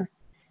hammer,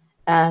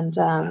 and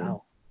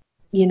Wow.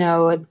 you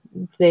know,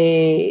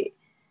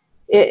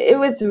 it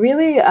was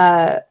really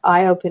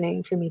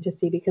eye-opening for me to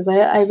see because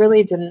I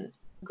really didn't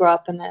grow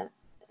up in an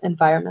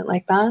environment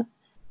like that.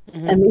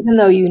 And even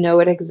though you know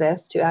it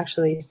exists, to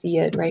actually see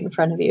it right in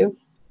front of you,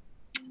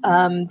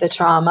 the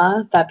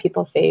trauma that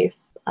people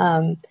face.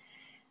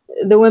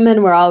 The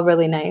women were all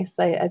really nice.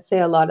 I'd say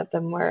a lot of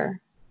them were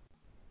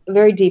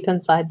very deep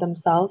inside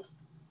themselves.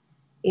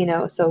 You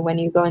know, so when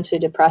you go into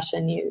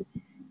depression,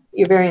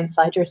 you're very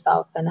inside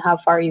yourself, and how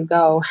far you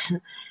go,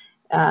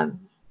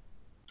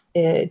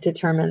 it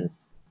determines.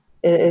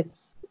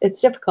 It's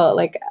difficult,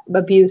 like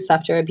abuse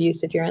after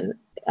abuse, if you're in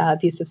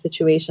abusive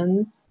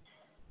situations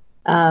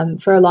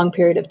for a long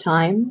period of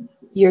time,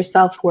 your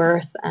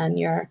self-worth and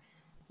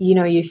you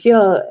know, you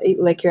feel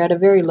like you're at a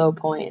very low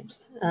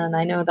point. And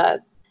I know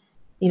that,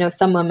 you know,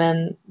 some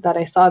women that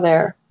I saw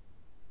there,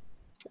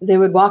 they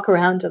would walk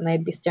around and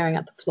they'd be staring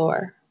at the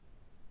floor.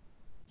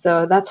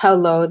 So that's how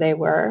low they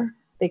were.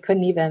 They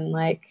couldn't even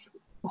like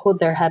hold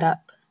their head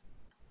up.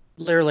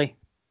 Literally.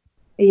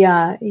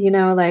 Yeah, you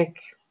know,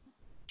 like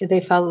they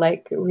felt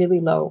like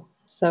really low.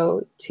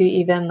 So to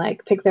even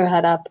like pick their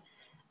head up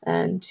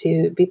and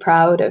to be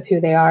proud of who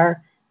they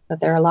are, that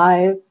they're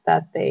alive,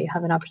 that they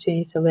have an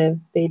opportunity to live,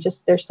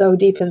 they're so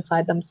deep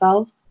inside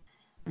themselves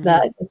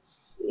that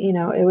it's, you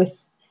know, it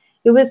was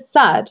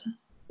sad.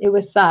 It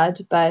was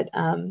sad, but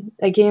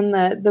again,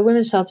 the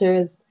women's shelter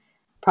is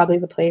probably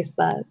the place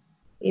that,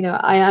 you know,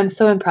 I'm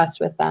so impressed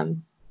with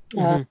them.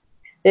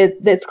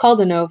 It's called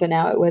Inova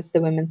now. It was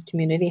the Women's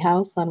Community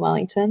House on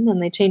Wellington,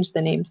 and they changed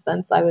the name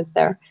since I was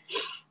there.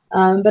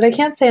 But I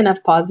can't say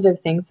enough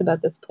positive things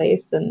about this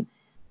place and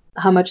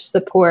how much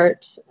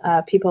support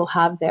people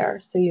have there.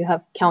 So you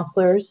have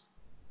counselors,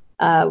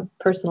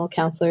 personal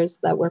counselors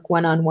that work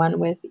one-on-one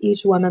with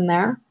each woman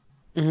there,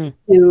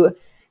 who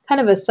kind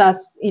of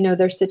assess, you know,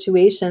 their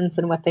situations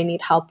and what they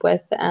need help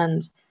with,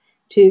 and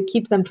to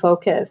keep them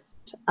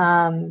focused.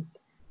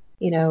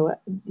 You know,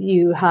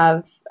 you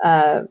have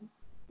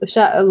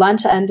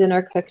lunch and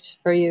dinner cooked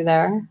for you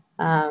there.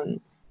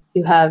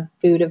 You have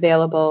food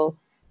available,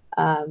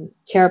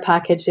 care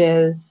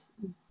packages.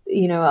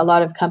 You know, a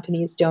lot of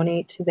companies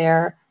donate to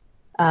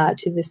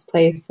this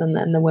place, and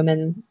then the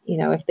women, you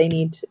know, if they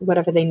need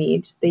whatever they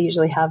need, they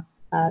usually have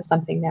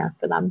something there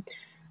for them.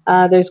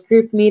 There's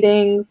group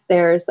meetings.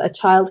 There's a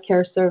child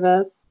care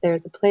service.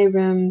 There's a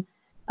playroom.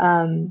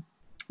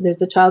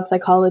 There's a child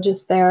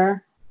psychologist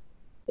there.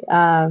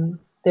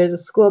 There's a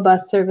school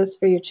bus service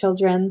for your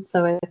children.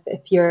 So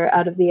if you're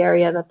out of the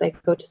area that they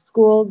go to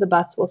school, the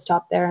bus will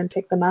stop there and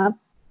pick them up.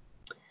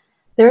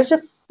 There's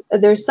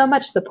so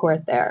much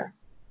support there.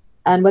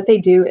 And what they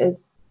do is,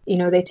 you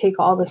know, they take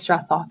all the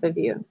stress off of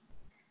you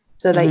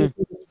so that you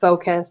can just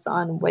focus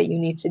on what you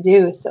need to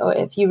do. So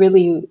if you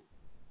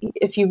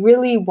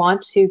really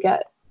want to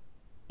get,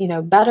 you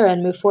know, better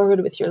and move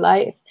forward with your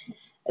life,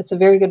 it's a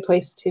very good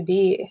place to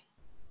be,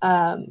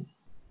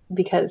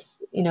 because,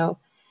 you know,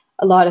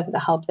 a lot of the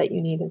help that you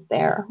need is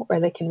there, or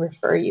they can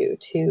refer you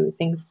to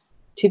things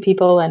to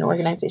people and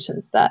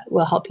organizations that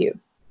will help you.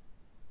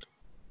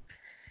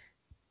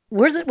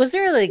 Was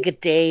there like a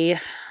day,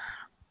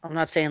 I'm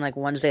not saying like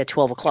Wednesday at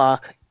 12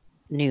 o'clock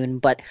noon,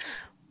 but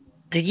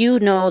did you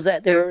know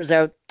that there was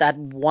that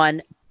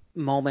one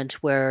moment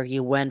where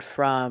you went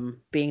from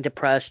being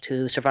depressed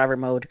to survivor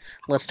mode,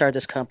 let's start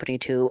this company,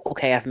 to,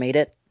 okay, I've made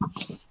it?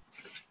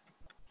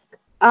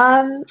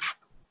 I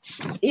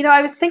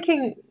was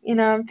thinking,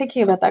 I'm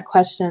thinking about that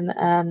question,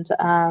 and,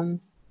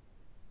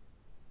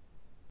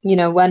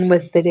 when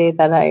was the day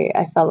that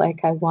I felt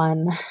like I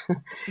won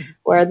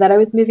or that I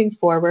was moving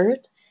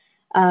forward?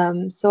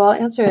 So I'll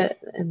answer it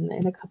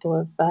in a couple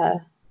of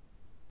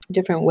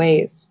different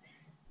ways.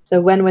 So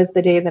when was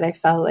the day that I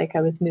felt like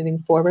I was moving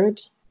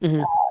forward?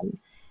 Mm-hmm.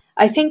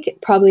 I think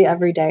probably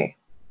every day.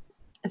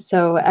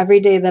 So every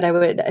day that I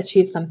would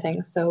achieve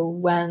something. So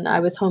when I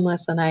was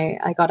homeless and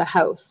I got a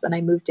house and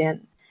I moved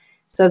in.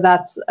 So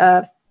that's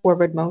a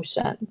forward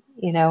motion,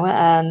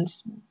 and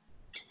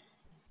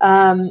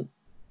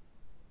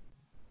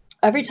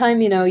every time,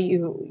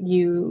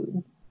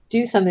 you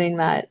do something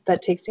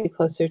that takes you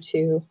closer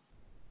to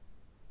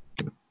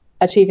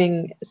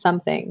achieving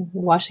something,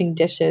 washing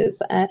dishes.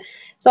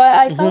 So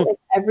I felt like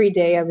every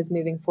day I was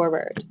moving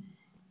forward,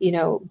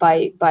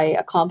 by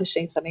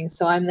accomplishing something.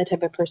 So I'm the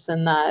type of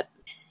person that,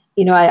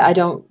 I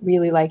don't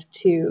really like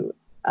to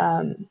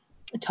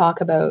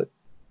talk about,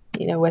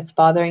 what's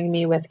bothering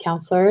me with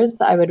counselors.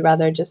 I would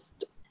rather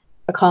just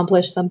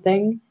accomplish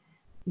something,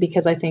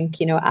 because I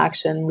think,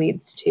 action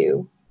leads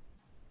to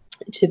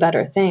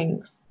better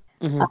things.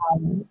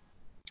 Mm-hmm.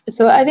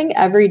 So I think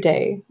every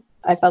day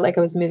I felt like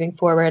I was moving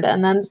forward.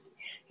 And then,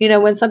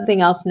 when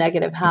something else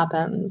negative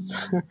happens,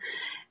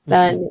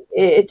 then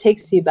it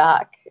takes you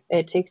back.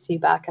 It takes you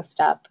back a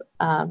step,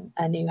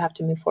 and you have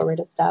to move forward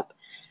a step.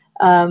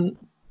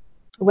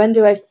 When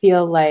do I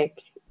feel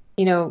like,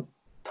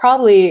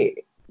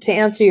 probably to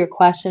answer your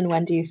question,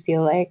 when do you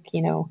feel like,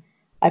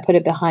 I put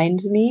it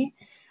behind me?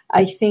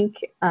 I think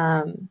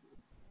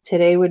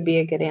today would be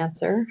a good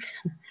answer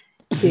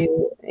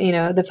to,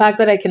 the fact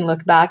that I can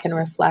look back and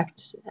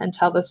reflect and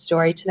tell the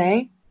story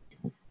today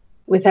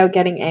without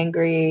getting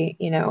angry,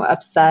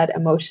 upset,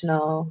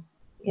 emotional,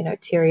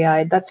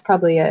 teary-eyed. That's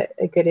probably a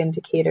good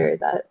indicator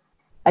that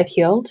I've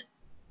healed.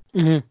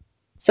 Mm-hmm.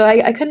 So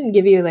I couldn't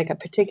give you like a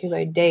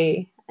particular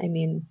day,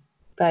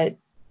 but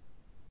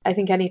I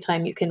think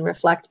anytime you can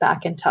reflect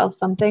back and tell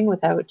something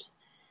without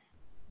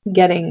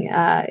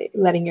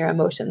letting your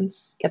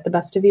emotions get the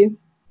best of you,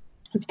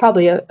 it's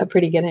probably a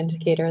pretty good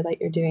indicator that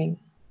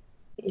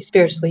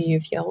spiritually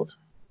you've healed.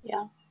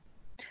 Yeah.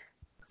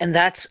 And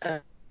that's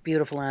a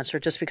beautiful answer,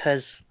 just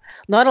because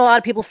not a lot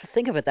of people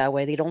think of it that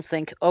way. They don't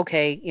think,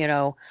 okay,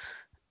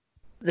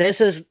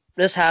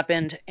 this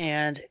happened,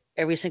 and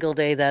every single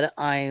day that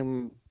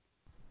I'm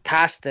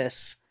past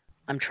this,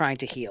 I'm trying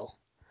to heal.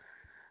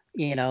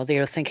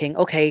 They're thinking,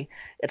 okay,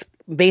 it's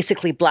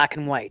basically black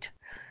and white.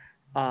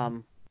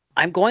 I'm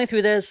going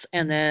through this,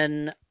 and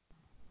then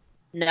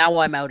now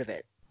I'm out of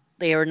it.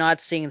 They are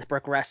not seeing the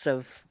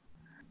progressive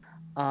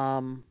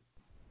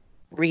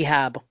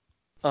rehab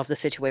of the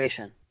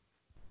situation.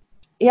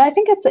 Yeah, I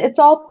think it's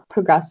all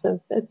progressive.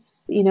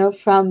 It's,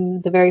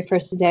 from the very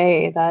first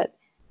day that,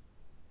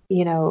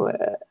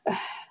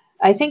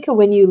 I think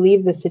when you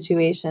leave the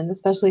situation,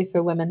 especially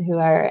for women who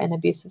are in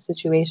abusive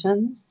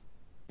situations,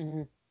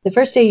 Mm-hmm. the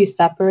first day you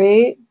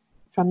separate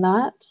from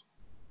that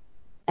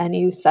and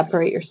you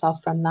separate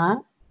yourself from that,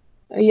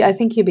 I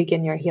think you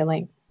begin your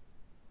healing,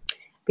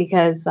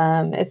 because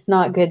it's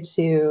not good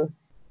to,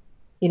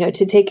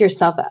 to take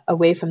yourself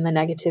away from the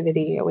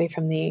negativity, away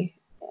from the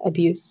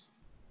abuse.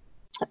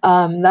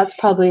 That's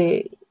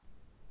probably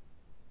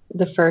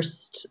the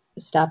first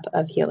step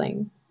of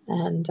healing.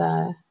 And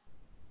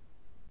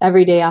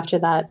every day after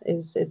that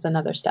is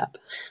another step.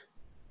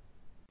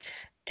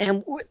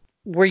 And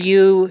were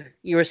you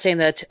were saying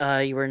that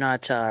you were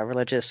not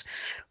religious?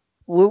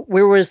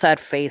 Where was that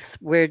faith?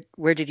 Where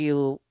did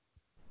you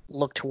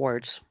look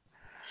towards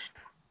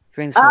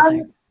during this whole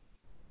thing?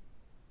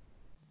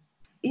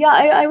 Yeah,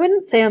 I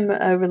wouldn't say I'm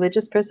a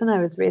religious person. I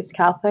was raised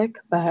Catholic,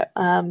 but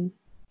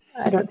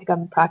I don't think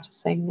I'm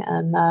practicing,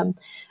 and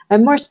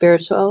I'm more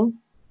spiritual.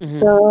 Mm-hmm.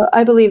 So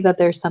I believe that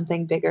there's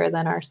something bigger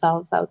than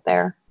ourselves out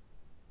there.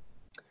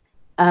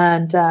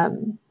 And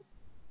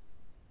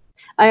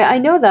I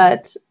know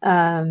that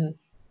I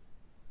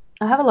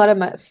have a lot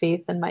of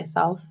faith in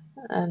myself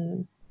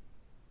and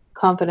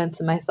confidence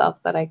in myself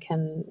that I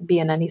can be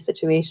in any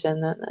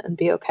situation and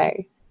be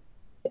okay.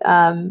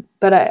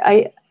 But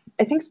I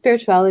think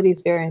spirituality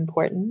is very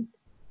important,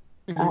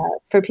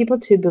 for people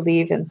to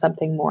believe in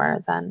something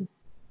more than,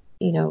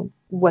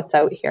 what's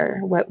out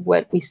here,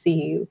 what we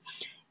see,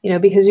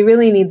 because you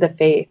really need the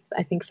faith.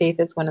 I think faith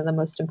is one of the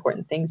most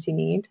important things you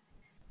need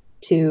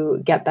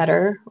to get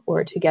better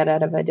or to get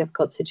out of a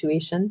difficult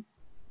situation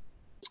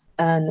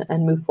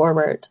and move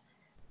forward.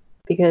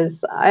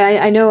 Because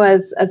I know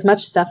as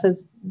much stuff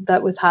as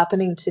that was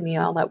happening to me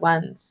all at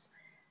once,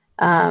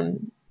 I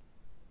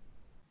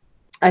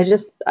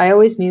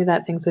always knew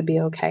that things would be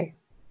okay.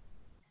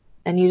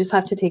 and you just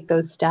have to take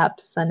those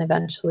steps, and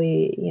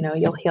eventually,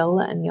 you'll heal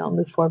and you'll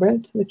move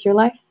forward with your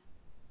life.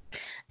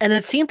 And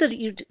it seemed that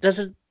you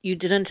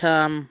didn't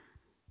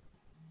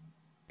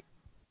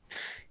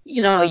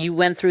you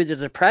went through the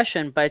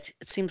depression, but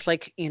it seems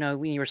like,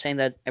 when you were saying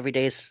that every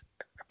day is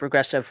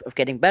progressive of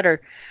getting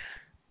better,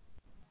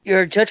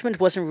 your judgment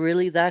wasn't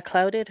really that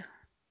clouded.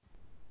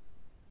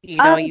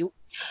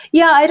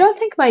 Yeah, I don't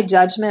think my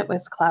judgment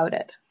was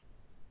clouded.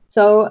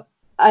 So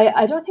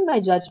I don't think my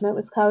judgment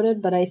was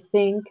clouded, but I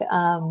think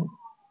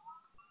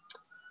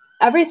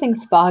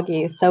everything's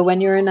foggy. So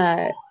when you're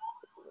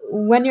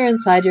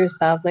inside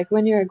yourself, like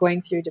when you're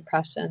going through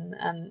depression,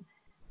 and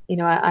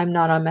I'm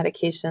not on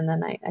medication,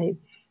 and I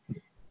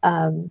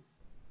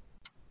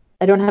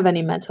don't have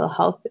any mental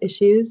health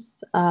issues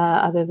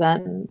other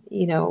than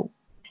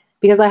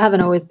because I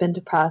haven't always been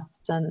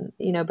depressed, and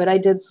but I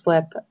did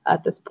slip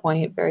at this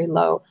point very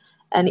low,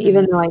 and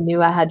even though I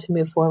knew I had to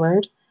move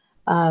forward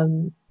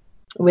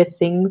with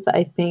things,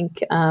 I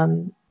think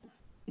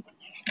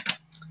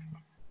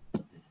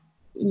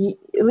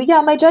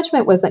yeah, my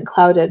judgment wasn't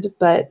clouded,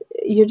 but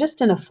you're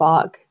just in a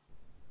fog.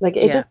 Like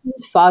it just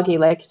seems foggy.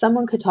 Like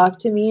someone could talk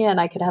to me and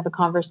I could have a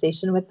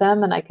conversation with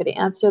them and I could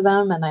answer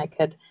them and I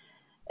could,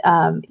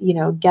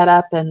 get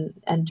up and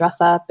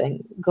dress up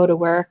and go to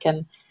work.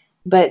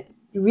 But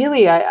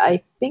really,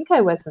 I think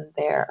I wasn't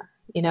there.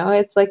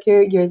 It's like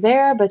you're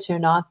there, but you're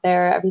not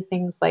there.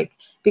 Everything's like,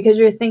 because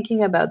you're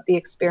thinking about the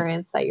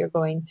experience that you're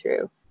going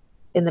through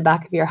in the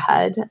back of your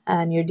head,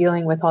 and you're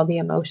dealing with all the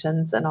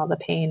emotions and all the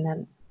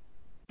pain,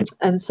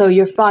 and so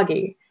you're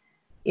foggy,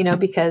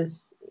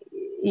 because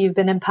you've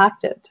been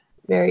impacted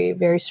very,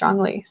 very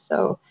strongly.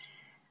 So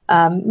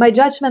my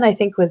judgment, I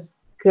think, was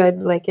good,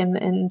 like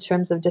in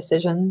terms of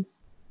decisions,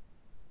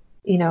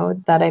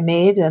 that I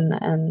made,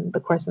 and the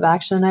course of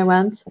action I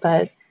went.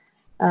 But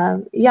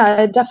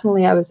yeah,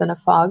 definitely I was in a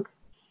fog.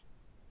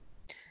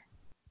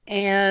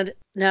 And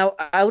now,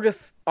 out of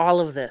all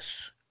of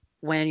this,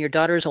 when your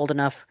daughter is old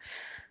enough,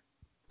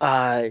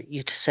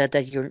 you said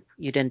that you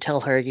didn't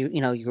tell her,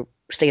 you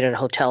stayed at a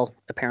hotel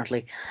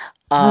apparently.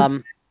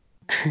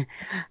 It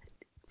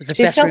was the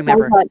She best still to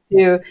remember. says that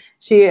too.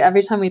 She,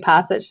 every time we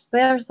pass it, she's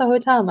like, "There's the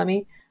hotel,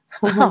 mommy."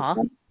 I'm like, Aw.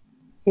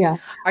 yeah.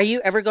 Are you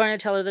ever going to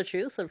tell her the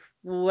truth of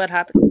what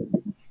happened?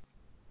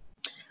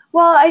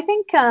 Well, I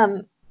think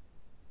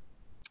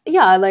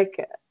yeah,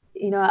 like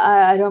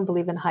I don't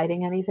believe in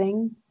hiding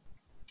anything.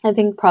 I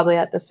think probably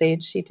at this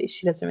age she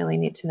doesn't really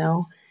need to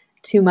know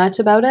too much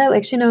about it.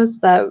 Like she knows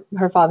that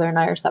her father and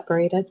I are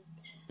separated,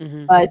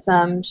 but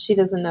she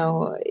doesn't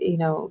know,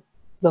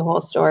 the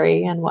whole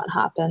story and what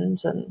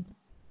happened. And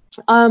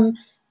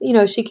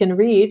she can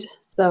read,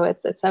 so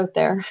it's out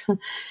there.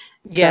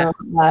 Yeah.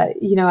 So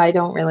I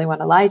don't really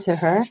want to lie to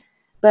her,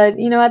 but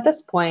at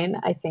this point,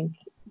 I think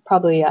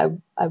probably I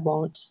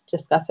won't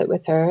discuss it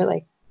with her.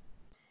 Like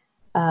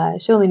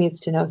she only needs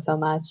to know so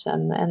much,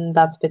 and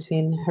that's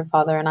between her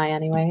father and I,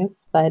 anyways.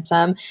 But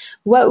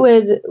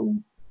when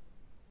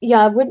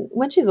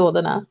she's old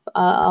enough,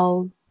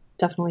 I'll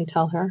definitely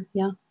tell her.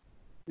 Yeah.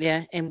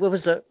 Yeah. And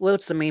what's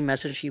the main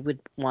message you would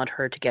want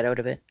her to get out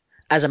of it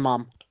as a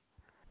mom?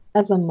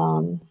 As a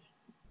mom,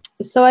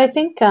 so I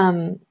think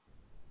well,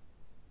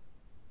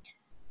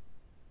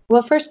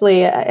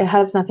 firstly, it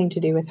has nothing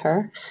to do with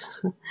her.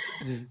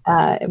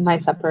 My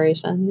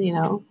separation,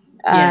 Yeah.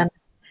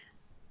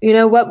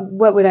 and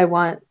what would I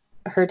want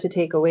her to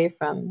take away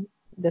from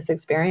this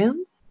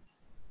experience?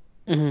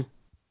 Mm-hmm.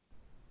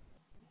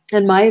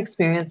 And my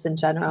experience in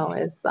general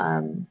is,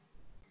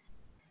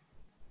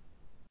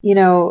 you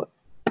know,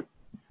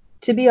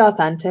 to be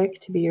authentic,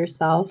 to be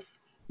yourself,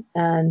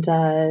 and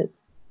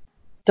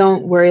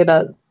don't worry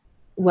about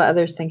what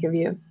others think of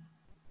you.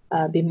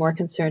 Be more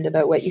concerned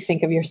about what you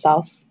think of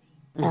yourself.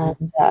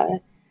 And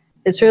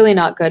it's really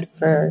not good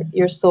for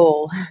your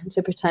soul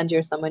to pretend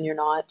you're someone you're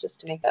not, just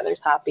to make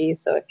others happy.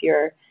 So if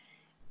you're,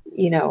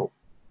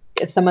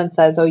 if someone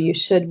says, "Oh, you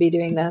should be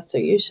doing this, or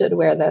you should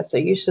wear this, or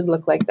you should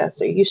look like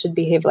this, or you should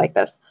behave like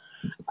this,"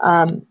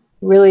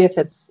 really, if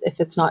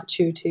it's not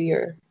true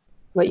to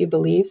what you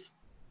believe,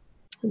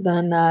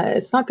 then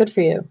it's not good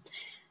for you.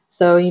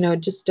 So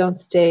just don't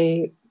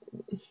stay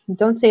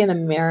in a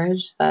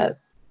marriage that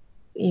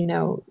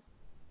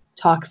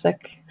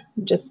toxic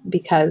just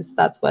because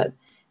that's what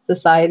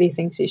society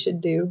thinks you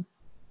should do.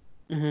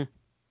 Mm-hmm.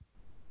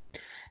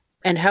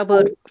 And how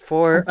about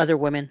for other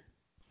women?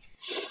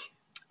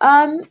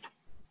 Um,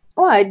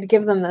 well, I'd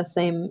give them the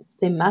same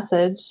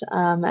message.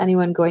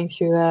 Anyone going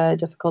through a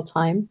difficult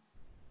time,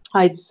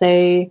 I'd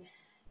say,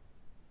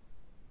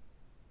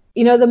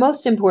 the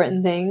most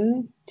important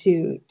thing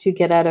to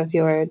get out of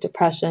your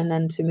depression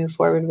and to move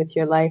forward with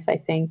your life, I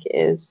think,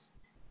 is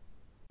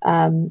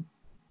to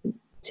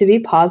be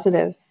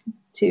positive,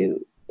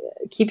 to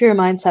keep your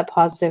mindset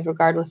positive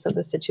regardless of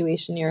the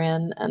situation you're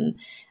in. And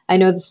I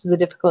know this is a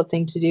difficult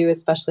thing to do,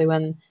 especially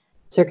when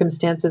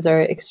circumstances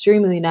are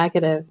extremely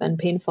negative and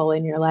painful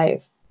in your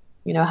life.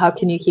 How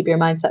can you keep your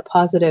mindset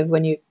positive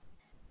when you've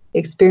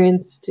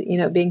experienced,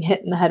 being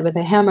hit in the head with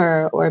a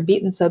hammer, or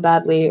beaten so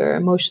badly, or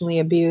emotionally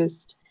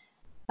abused?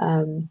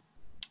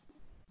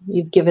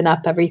 you've given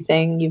up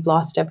everything, you've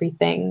lost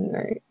everything,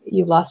 or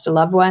you've lost a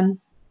loved one.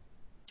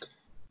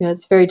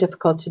 It's very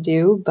difficult to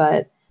do,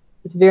 but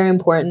it's very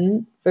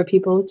important for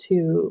people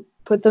to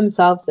put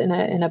themselves in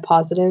a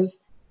positive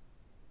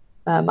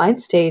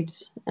mind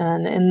state.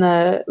 And in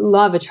the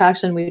law of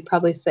attraction, we'd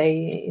probably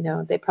say,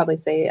 they'd probably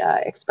say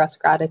express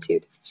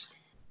gratitude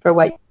for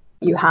what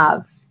you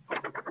have.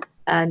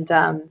 And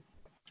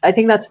I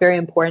think that's very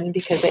important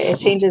because it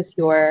changes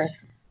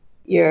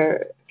your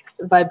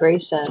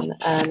vibration.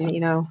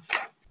 And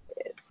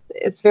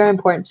it's very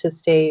important to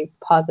stay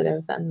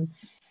positive and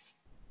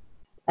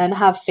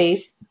have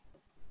faith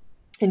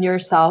in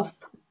yourself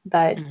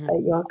that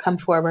you'll come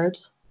forward.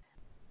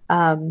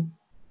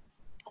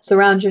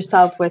 Surround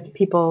yourself with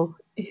people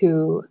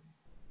who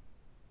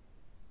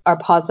are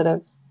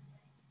positive,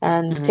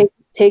 and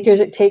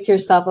take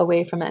yourself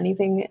away from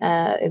anything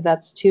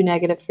that's too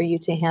negative for you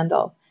to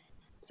handle.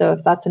 So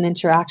if that's an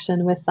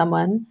interaction with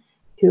someone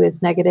who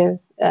is negative,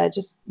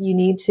 you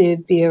need to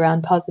be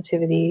around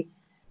positivity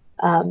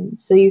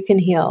so you can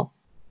heal.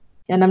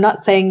 And I'm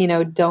not saying,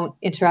 don't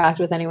interact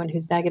with anyone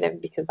who's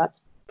negative, because that's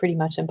pretty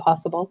much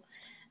impossible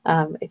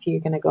if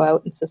you're going to go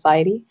out in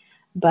society.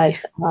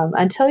 But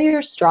until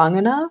you're strong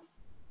enough,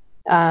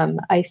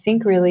 I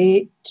think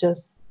really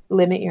just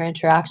limit your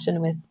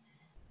interaction with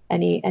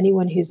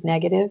anyone who's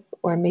negative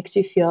or makes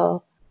you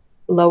feel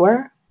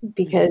lower,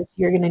 because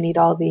you're going to need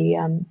all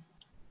the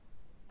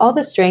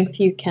strength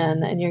you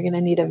can, and you're going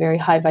to need a very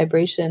high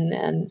vibration,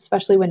 and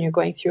especially when you're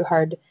going through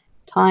hard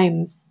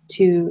times,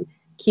 to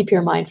keep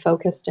your mind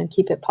focused and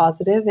keep it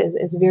positive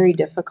is very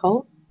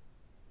difficult.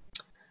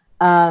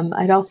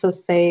 I'd also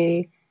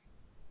say,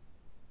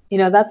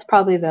 that's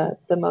probably the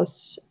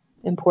most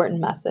important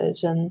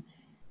message. And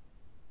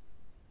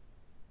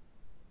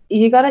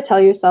you got to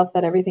tell yourself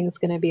that everything's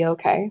going to be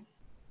okay.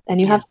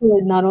 And you have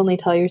to not only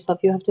tell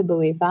yourself, you have to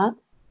believe that.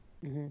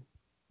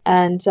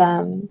 And,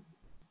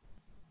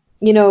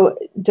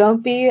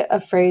 don't be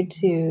afraid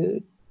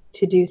to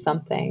do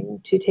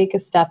something, to take a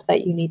step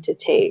that you need to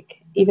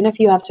take, even if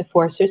you have to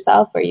force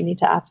yourself or you need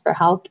to ask for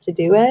help to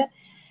do it.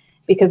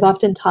 Because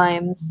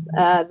oftentimes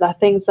the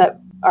things that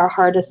are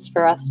hardest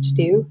for us to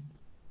do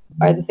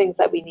are the things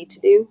that we need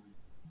to do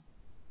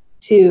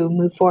to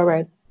move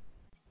forward.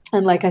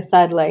 And like I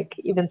said,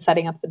 even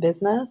setting up the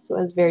business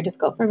was very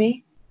difficult for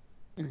me.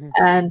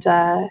 And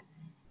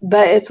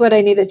but it's what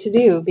I needed to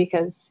do,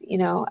 because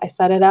I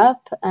set it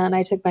up and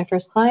I took my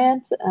first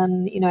client,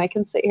 and I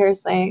can sit here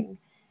saying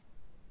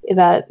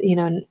that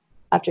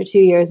after 2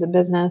 years in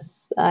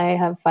business I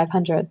have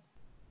 500,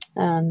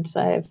 and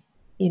I have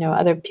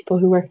other people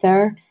who work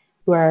there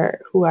who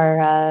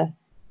are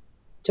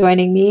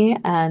joining me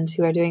and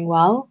who are doing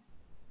well.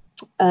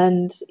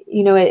 And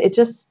it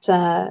just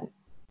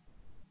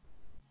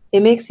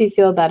it makes you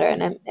feel better,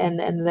 and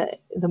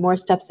the more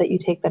steps that you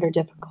take that are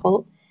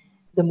difficult,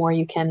 the more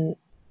you can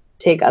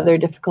take other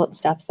difficult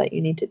steps that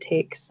you need to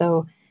take.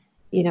 So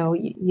you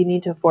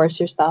need to force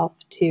yourself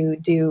to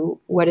do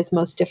what is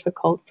most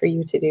difficult for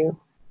you to do.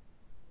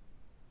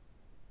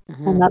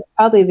 And that's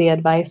probably the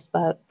advice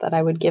that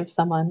I would give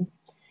someone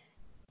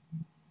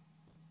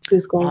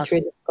who's going through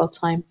a difficult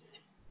time.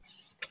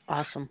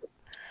 Awesome.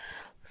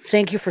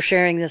 Thank you for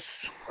sharing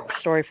this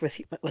story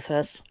with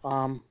us.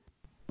 It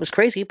was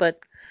crazy,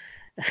 but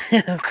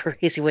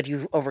crazy what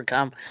you've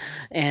overcome.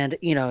 And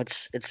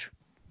it's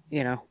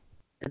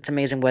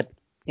amazing what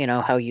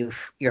how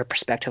your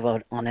perspective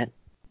on it.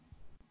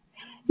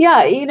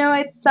 Yeah,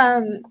 it's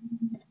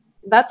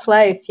that's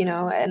life,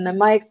 and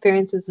my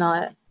experience is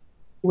not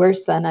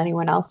worse than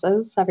anyone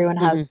else's. Everyone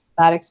has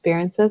bad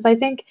experiences. I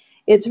think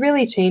it's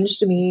really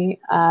changed me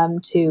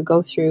to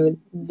go through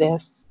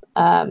this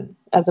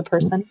as a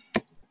person.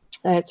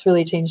 It's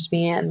really changed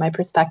me and my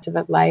perspective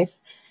of life.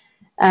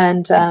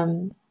 And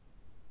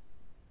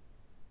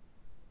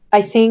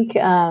I think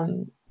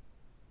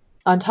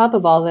on top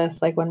of all this,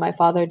 when my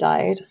father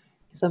died,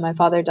 so my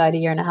father died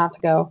 1.5 years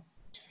ago,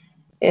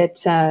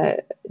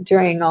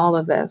 during all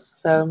of this,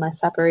 so my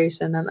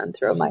separation and then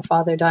throw my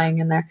father dying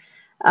in there,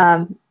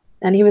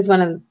 and he was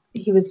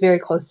very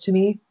close to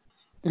me.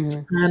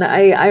 And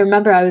I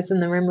remember I was in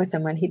the room with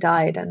him when he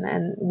died,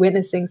 and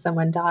witnessing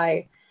someone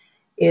die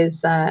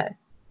is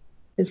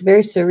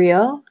very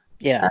surreal.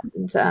 Yeah.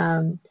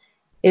 And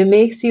it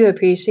makes you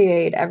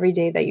appreciate every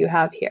day that you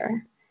have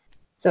here.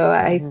 So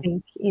I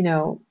think,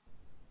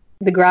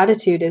 the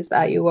gratitude is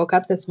that you woke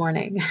up this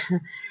morning.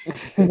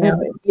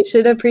 You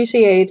should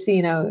appreciate,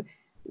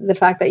 the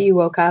fact that you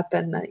woke up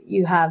and that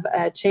you have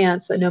a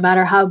chance, that no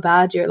matter how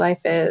bad your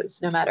life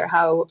is, no matter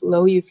how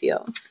low you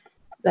feel,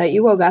 that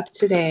you woke up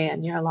today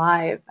and you're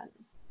alive, and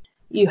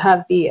you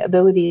have the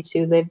ability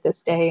to live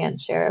this day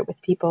and share it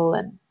with people,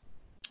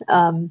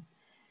 and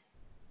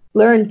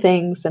learn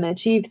things and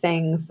achieve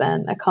things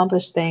and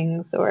accomplish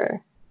things,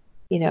 or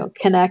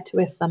connect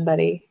with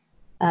somebody.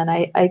 And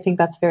I think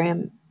that's very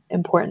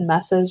important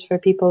message for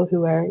people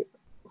who are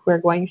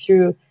going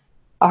through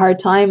a hard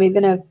time.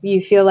 Even if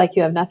you feel like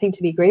you have nothing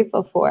to be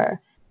grateful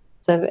for,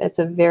 it's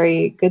a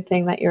very good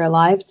thing that you're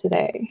alive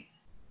today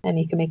and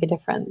you can make a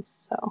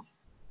difference. So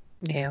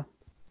yeah,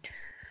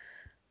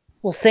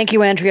 Well, thank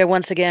you, Andrea,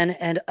 once again,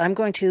 and I'm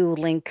going to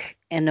link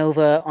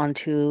Innova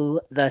onto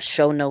the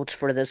show notes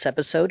for this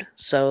episode,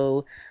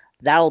 so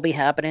that will be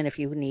happening if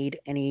you need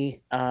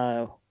any,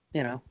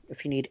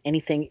 if you need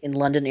anything in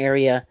London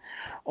area,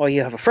 or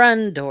you have a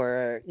friend,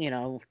 or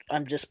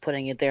I'm just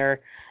putting it there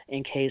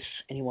in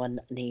case anyone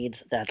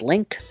needs that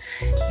link.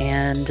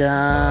 And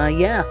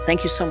yeah,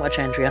 thank you so much,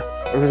 Andrea.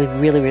 I really,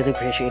 really, really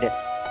appreciate it.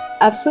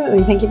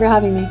 Absolutely. Thank you for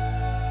having me.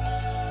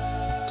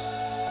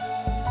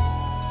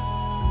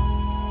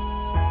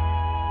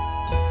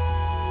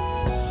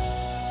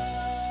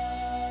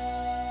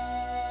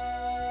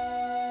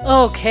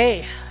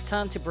 Okay,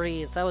 time to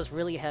breathe. That was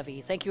really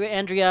heavy. Thank you,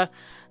 Andrea,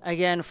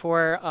 again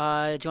for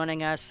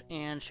joining us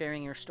and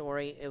sharing your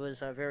story. It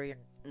was a very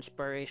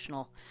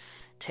inspirational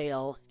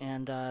tale,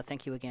 and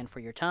thank you again for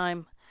your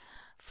time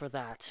for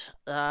that.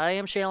 I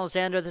am Shane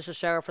Alexander. This is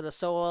Shower for the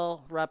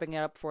Soul, wrapping it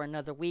up for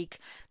another week.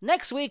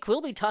 Next week,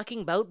 we'll be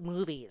talking about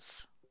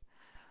movies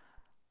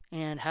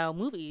and how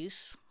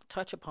movies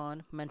touch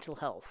upon mental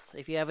health.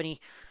 If you have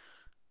any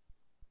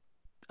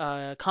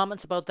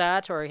comments about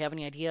that, or you have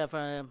any idea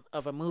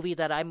of a movie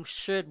that I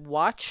should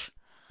watch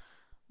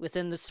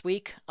within this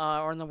week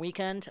or on the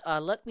weekend,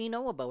 let me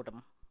know about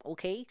them.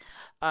 Okay?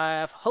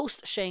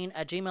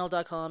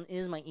 Hostshane@gmail.com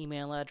is my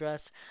email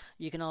address.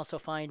 You can also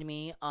find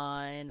me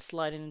on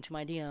sliding into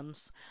my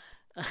DMs.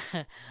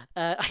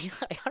 I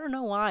don't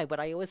know why, but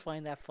I always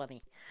find that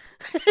funny.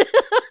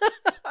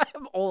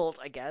 I'm old,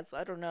 I guess.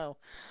 I don't know.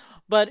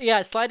 But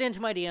yeah, slide into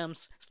my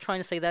DMs.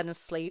 Trying to say that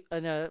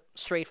in a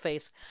straight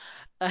face.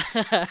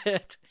 I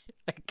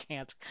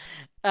can't.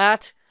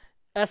 At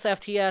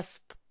SFTS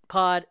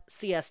Pod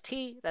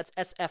CST. That's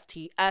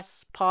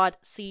SFTS Pod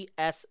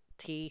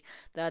CST.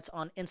 That's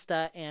on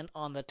Insta and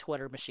on the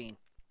Twitter machine.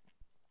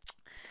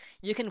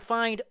 You can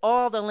find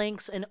all the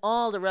links and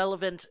all the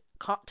relevant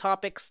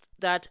topics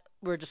that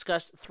were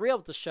discussed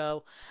throughout the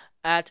show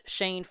at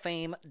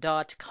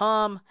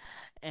shanefame.com.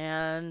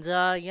 And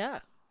yeah.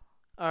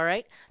 All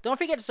right. Don't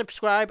forget to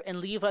subscribe and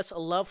leave us a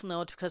love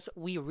note because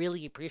we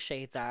really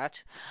appreciate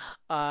that.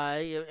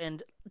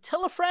 And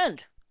tell a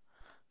friend.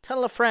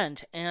 Tell a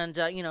friend, and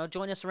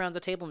join us around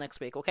the table next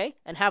week, okay?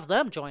 And have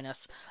them join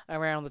us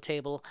around the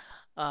table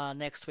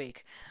next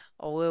week.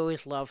 Oh, we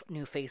always love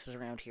new faces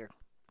around here.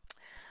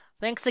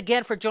 Thanks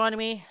again for joining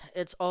me.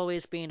 It's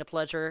always been a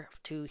pleasure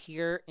to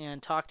hear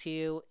and talk to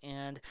you.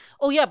 And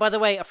oh yeah, by the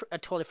way, I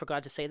totally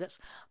forgot to say this,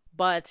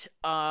 but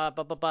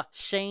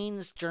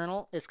Shane's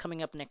journal is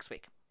coming up next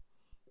week.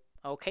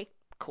 Okay,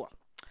 cool.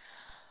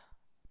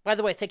 By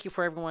the way, thank you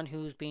for everyone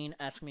who's been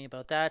asking me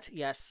about that.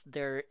 Yes,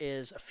 there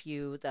is a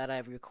few that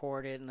I've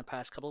recorded in the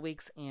past couple of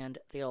weeks, and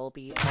they'll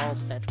be all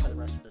set for the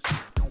rest of this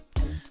year.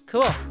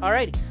 Cool.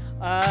 Alrighty.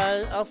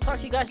 I'll talk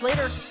to you guys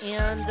later,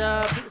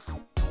 and peace.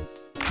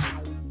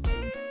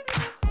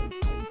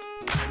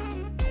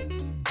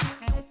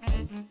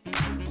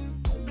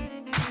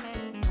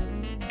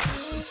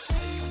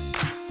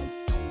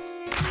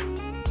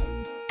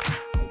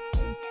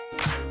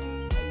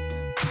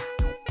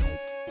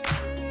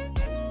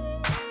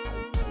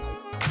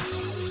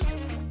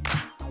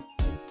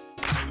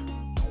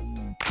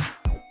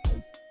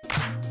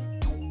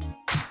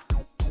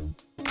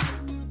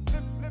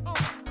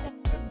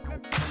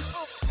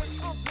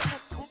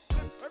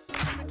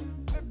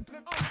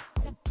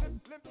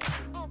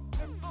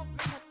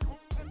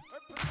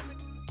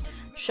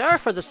 Shower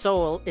for the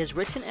Soul is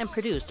written and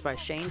produced by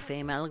Shane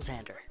Fame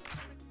Alexander.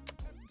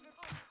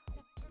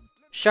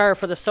 Shower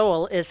for the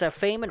Soul is a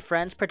Fame and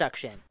Friends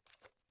production.